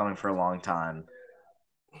has been coming for a long time.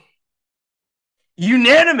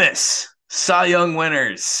 Unanimous Cy Young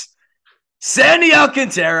winners, Sandy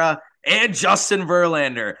Alcantara and Justin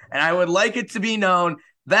Verlander. And I would like it to be known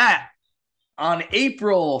that on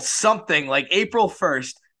April something, like April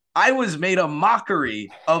 1st, I was made a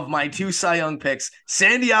mockery of my two Cy Young picks,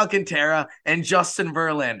 Sandy Alcantara and Justin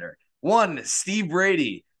Verlander. One, Steve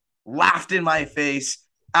Brady laughed in my face.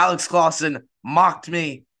 Alex Clausen mocked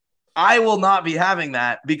me. I will not be having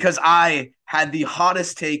that because I had the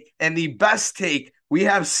hottest take and the best take we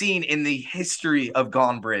have seen in the history of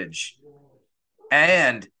Gone Bridge.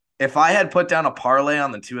 And if I had put down a parlay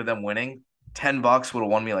on the two of them winning, $10 would have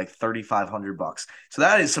won me like $3,500. So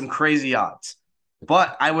that is some crazy odds.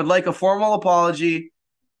 But I would like a formal apology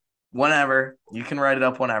whenever. You can write it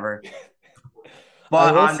up whenever.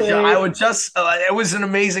 But I would just, it was an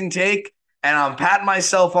amazing take, and I'm patting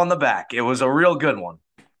myself on the back. It was a real good one.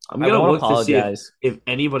 I'm I gonna won't look to see apologize. if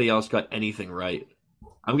anybody else got anything right.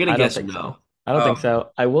 I'm gonna I don't guess think no. so. I don't think so.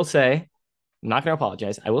 I will say, I'm not going to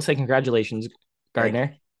apologize. I will say congratulations,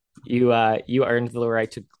 Gardner. You earned the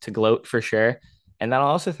right to gloat for sure. And then I'll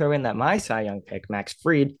also throw in that my Cy Young pick, Max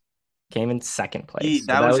Fried, came in second place.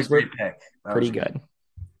 That was a great pick. Pretty good.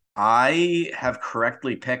 I have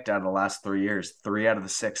correctly picked out of the last 3 years, 3 out of the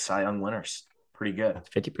 6 Cy Young winners. Pretty good.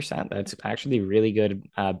 50%. That's actually really good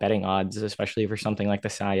betting odds, especially for something like the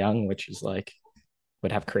Cy Young, which is like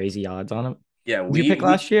would have crazy odds on it. Yeah, Did you pick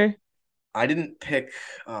last year? I didn't pick.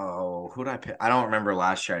 Oh, who did I pick? I don't remember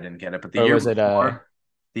last year. I didn't get it, but Or was it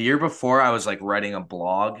the year before, I was like writing a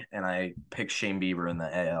blog and I picked Shane Bieber in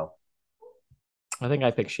the AL. I think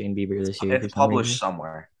I picked Shane Bieber this year. It's published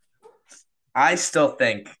somewhere. I still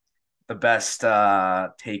think the best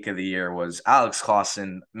take of the year was Alex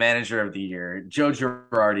Clausen, manager of the year, Joe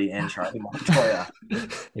Girardi, and Charlie Montoya.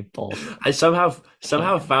 They both. I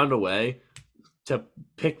somehow found a way to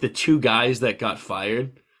pick the two guys that got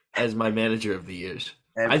fired as my manager of the years.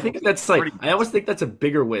 And I think that's like I always think that's a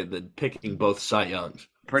bigger win than picking both Cy Youngs.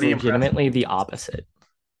 Pretty legitimately the opposite.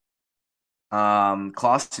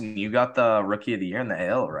 Clausen, you got the rookie of the year in the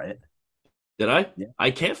AL, right? Did I? Yeah.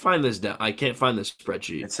 I can't find this down. I can't find this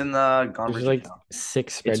spreadsheet. It's in the Gone There's Bridge like account.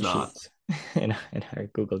 6 It's not. spreadsheets in our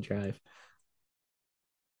Google Drive.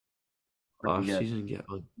 Off-season get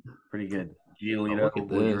one. Pretty good. Oh, Giolito, look at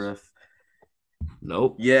this. Woodruff.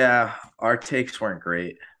 Nope. Yeah, our takes weren't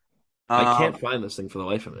great. I can't find this thing for the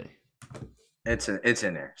life of me. It's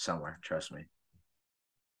in there somewhere. Trust me.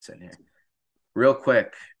 It's in here. Real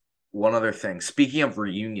quick, one other thing. Speaking of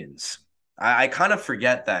reunions, I kind of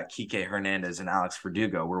forget that Kike Hernandez and Alex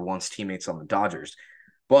Verdugo were once teammates on the Dodgers.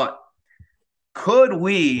 But could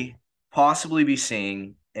we possibly be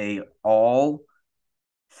seeing a all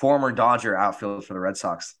former Dodger outfield for the Red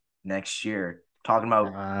Sox next year? Talking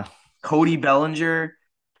about Cody Bellinger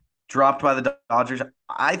dropped by the Dodgers.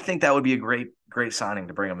 I think that would be a great signing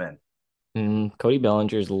to bring him in. Cody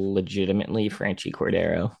Bellinger is legitimately Franchi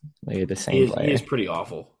Cordero. They're the same player. He is pretty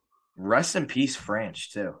awful. Rest in peace,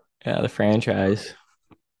 Franch, too. Yeah, the franchise.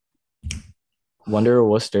 Wonder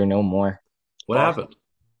Worcester no more. What happened?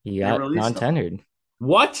 He got non-tendered.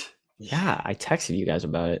 What? Yeah, I texted you guys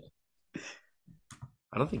about it.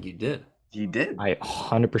 I don't think you did. You did. I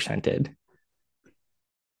 100% did.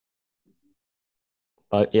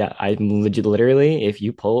 But yeah, I'm literally, if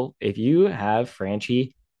you have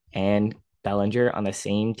Franchi and Bellinger on the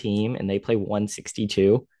same team and they play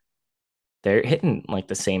 162, they're hitting like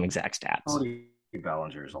the same exact stats. Cody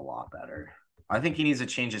Bellinger is a lot better. I think he needs a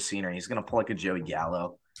change of scenery. He's gonna pull like a Joey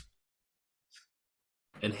Gallo.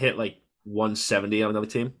 And hit like 170 on another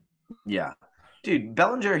team. Yeah, dude,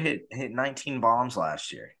 Bellinger hit 19 bombs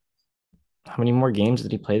last year. How many more games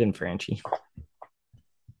did he play than Franchi?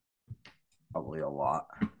 Probably a lot.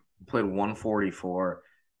 Played 144.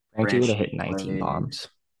 Franchi would have hit Franchi 19 played bombs.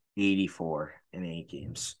 84 in 8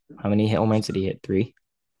 games. How many home runs did he hit? 3?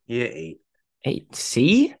 He hit 8. 8.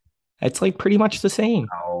 See? It's like pretty much the same.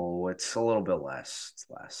 Oh, it's a little bit less. It's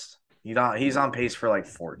less. He's on pace for like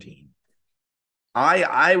 14.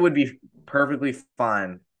 I would be perfectly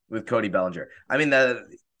fine with Cody Bellinger. I mean, the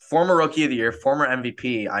former rookie of the year, former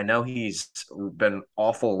MVP. I know he's been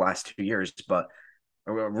awful the last 2 years, but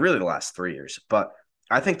really the last 3 years. But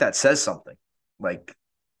I think that says something. Like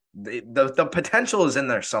the potential is in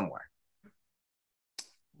there somewhere.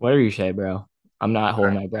 Whatever you say, bro. I'm not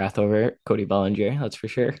holding my breath over Cody Bellinger. That's for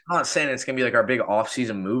sure. I'm not saying it's gonna be like our big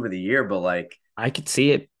offseason move of the year, but like I could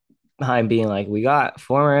see it Heim being like, we got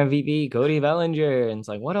former MVP Cody Bellinger. And it's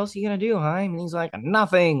like, what else are you going to do, Heim? And he's like,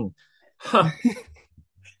 nothing. Huh.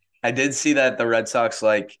 I did see that the Red Sox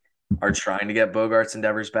like are trying to get Bogarts and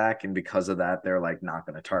Devers back, and because of that, they're like not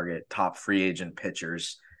going to target top free agent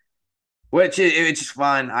pitchers, which it's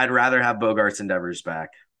fine. I'd rather have Bogarts and Devers back,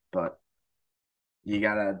 but you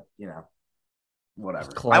gotta,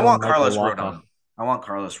 whatever. I want Carlos Rodon. I want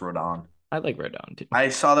Carlos Rodon. I like Rodon too. I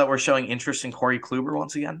saw that we're showing interest in Corey Kluber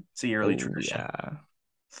once again. It's a yearly tradition. Yeah.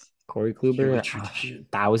 Corey Kluber,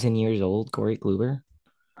 1,000 years old. Corey Kluber.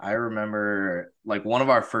 I remember like one of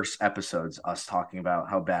our first episodes, us talking about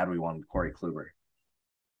how bad we wanted Corey Kluber.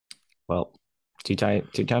 Well,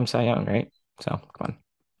 two-time Cy Young, right? So come on.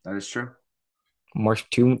 That is true.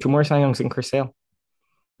 Two more Cy Youngs than Chris Sale.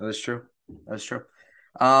 That is true. That's true.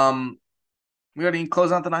 We got any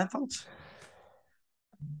close out the nine thoughts?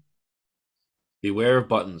 Beware of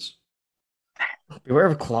buttons. Beware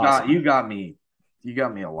of claws. You got me. You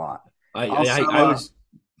got me a lot. A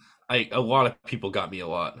lot of people got me a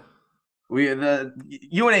lot. The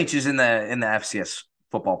UNH is in the FCS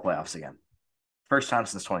football playoffs again. First time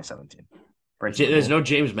since 2017. There's no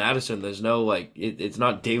James Madison. There's no it's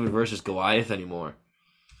not David versus Goliath anymore.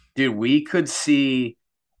 Dude, we could see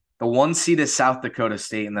the 1 seed is South Dakota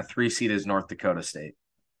State and the 3 seed is North Dakota State.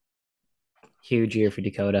 Huge year for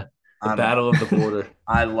Dakota. The battle of the border.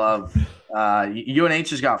 I love UNH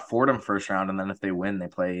has got Fordham first round, and then if they win, they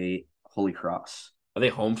play Holy Cross. Are they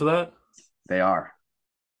home for that? They are.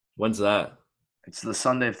 When's that? It's the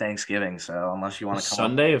Sunday of Thanksgiving, so unless you want to come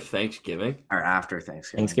Sunday of Thanksgiving? Or after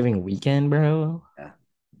Thanksgiving. Thanksgiving weekend, bro. Yeah.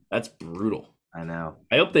 That's brutal. I know.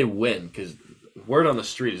 I hope they win, because word on the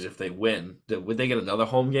street is if they win, would they get another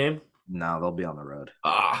home game? No, they'll be on the road.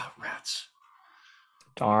 Ah, rats.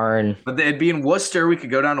 Darn. But they'd be in Worcester. We could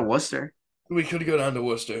go down to Worcester. We could go down to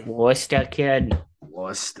Worcester. Worcester, kid.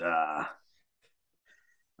 Worcester.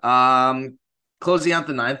 Closing out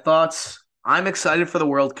the nine thoughts. I'm excited for the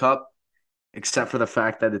World Cup, except for the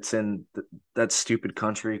fact that it's in that stupid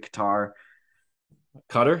country, Qatar.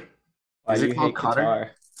 Qatar? Is it called Qatar?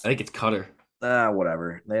 I think it's Qatar.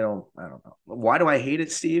 Whatever. I don't know. Why do I hate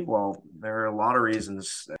it, Steve? Well, there are a lot of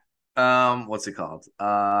reasons. What's it called?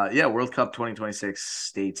 World Cup 2026,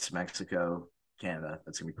 States, Mexico, Canada.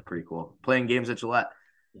 That's gonna be pretty cool. Playing games at Gillette.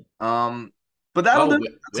 But that'll do.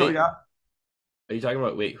 That's all we got. Are you talking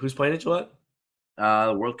about who's playing at Gillette?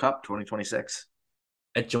 World Cup 2026.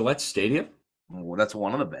 At Gillette Stadium? Well, that's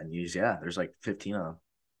one of the venues, yeah. There's like 15 of them.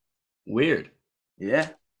 Weird. Yeah.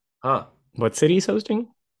 Huh. What city is hosting?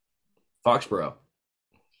 Foxborough.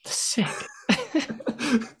 Sick.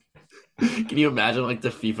 Can you imagine the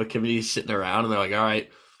FIFA committee sitting around and they're like, all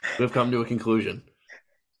right, we've come to a conclusion.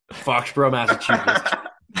 Foxborough, Massachusetts.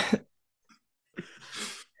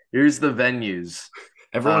 Here's the venues.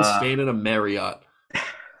 Everyone's staying in a Marriott,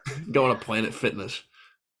 going to Planet Fitness.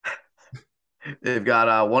 They've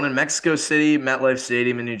got one in Mexico City, MetLife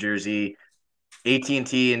Stadium in New Jersey,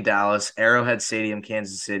 AT&T in Dallas, Arrowhead Stadium,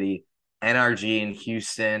 Kansas City, NRG in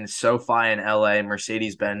Houston, SoFi in LA,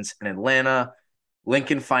 Mercedes-Benz in Atlanta,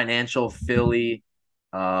 Lincoln Financial, Philly.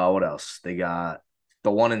 What else? They got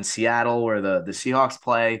the one in Seattle where the Seahawks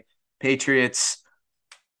play, Patriots,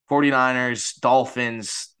 49ers,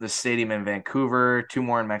 Dolphins, the stadium in Vancouver, 2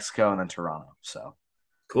 more in Mexico, and then Toronto. So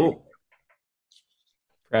cool.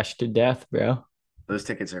 Fresh to death, bro. Those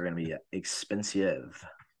tickets are going to be expensive.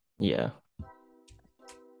 Yeah.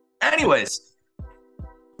 Anyways,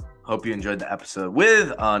 Hope you enjoyed the episode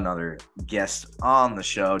with another guest on the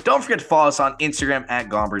show. Don't forget to follow us on Instagram at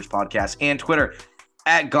Gonbridge Podcast and Twitter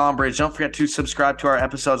at Gonbridge. Don't forget to subscribe to our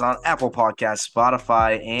episodes on Apple Podcasts,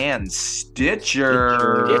 Spotify, and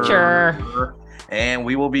Stitcher. And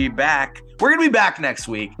we will be back. We're going to be back next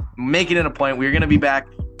week. Making it a point. We're going to be back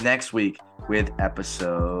next week with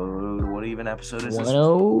episode. What even episode is this?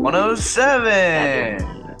 107.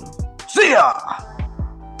 See ya.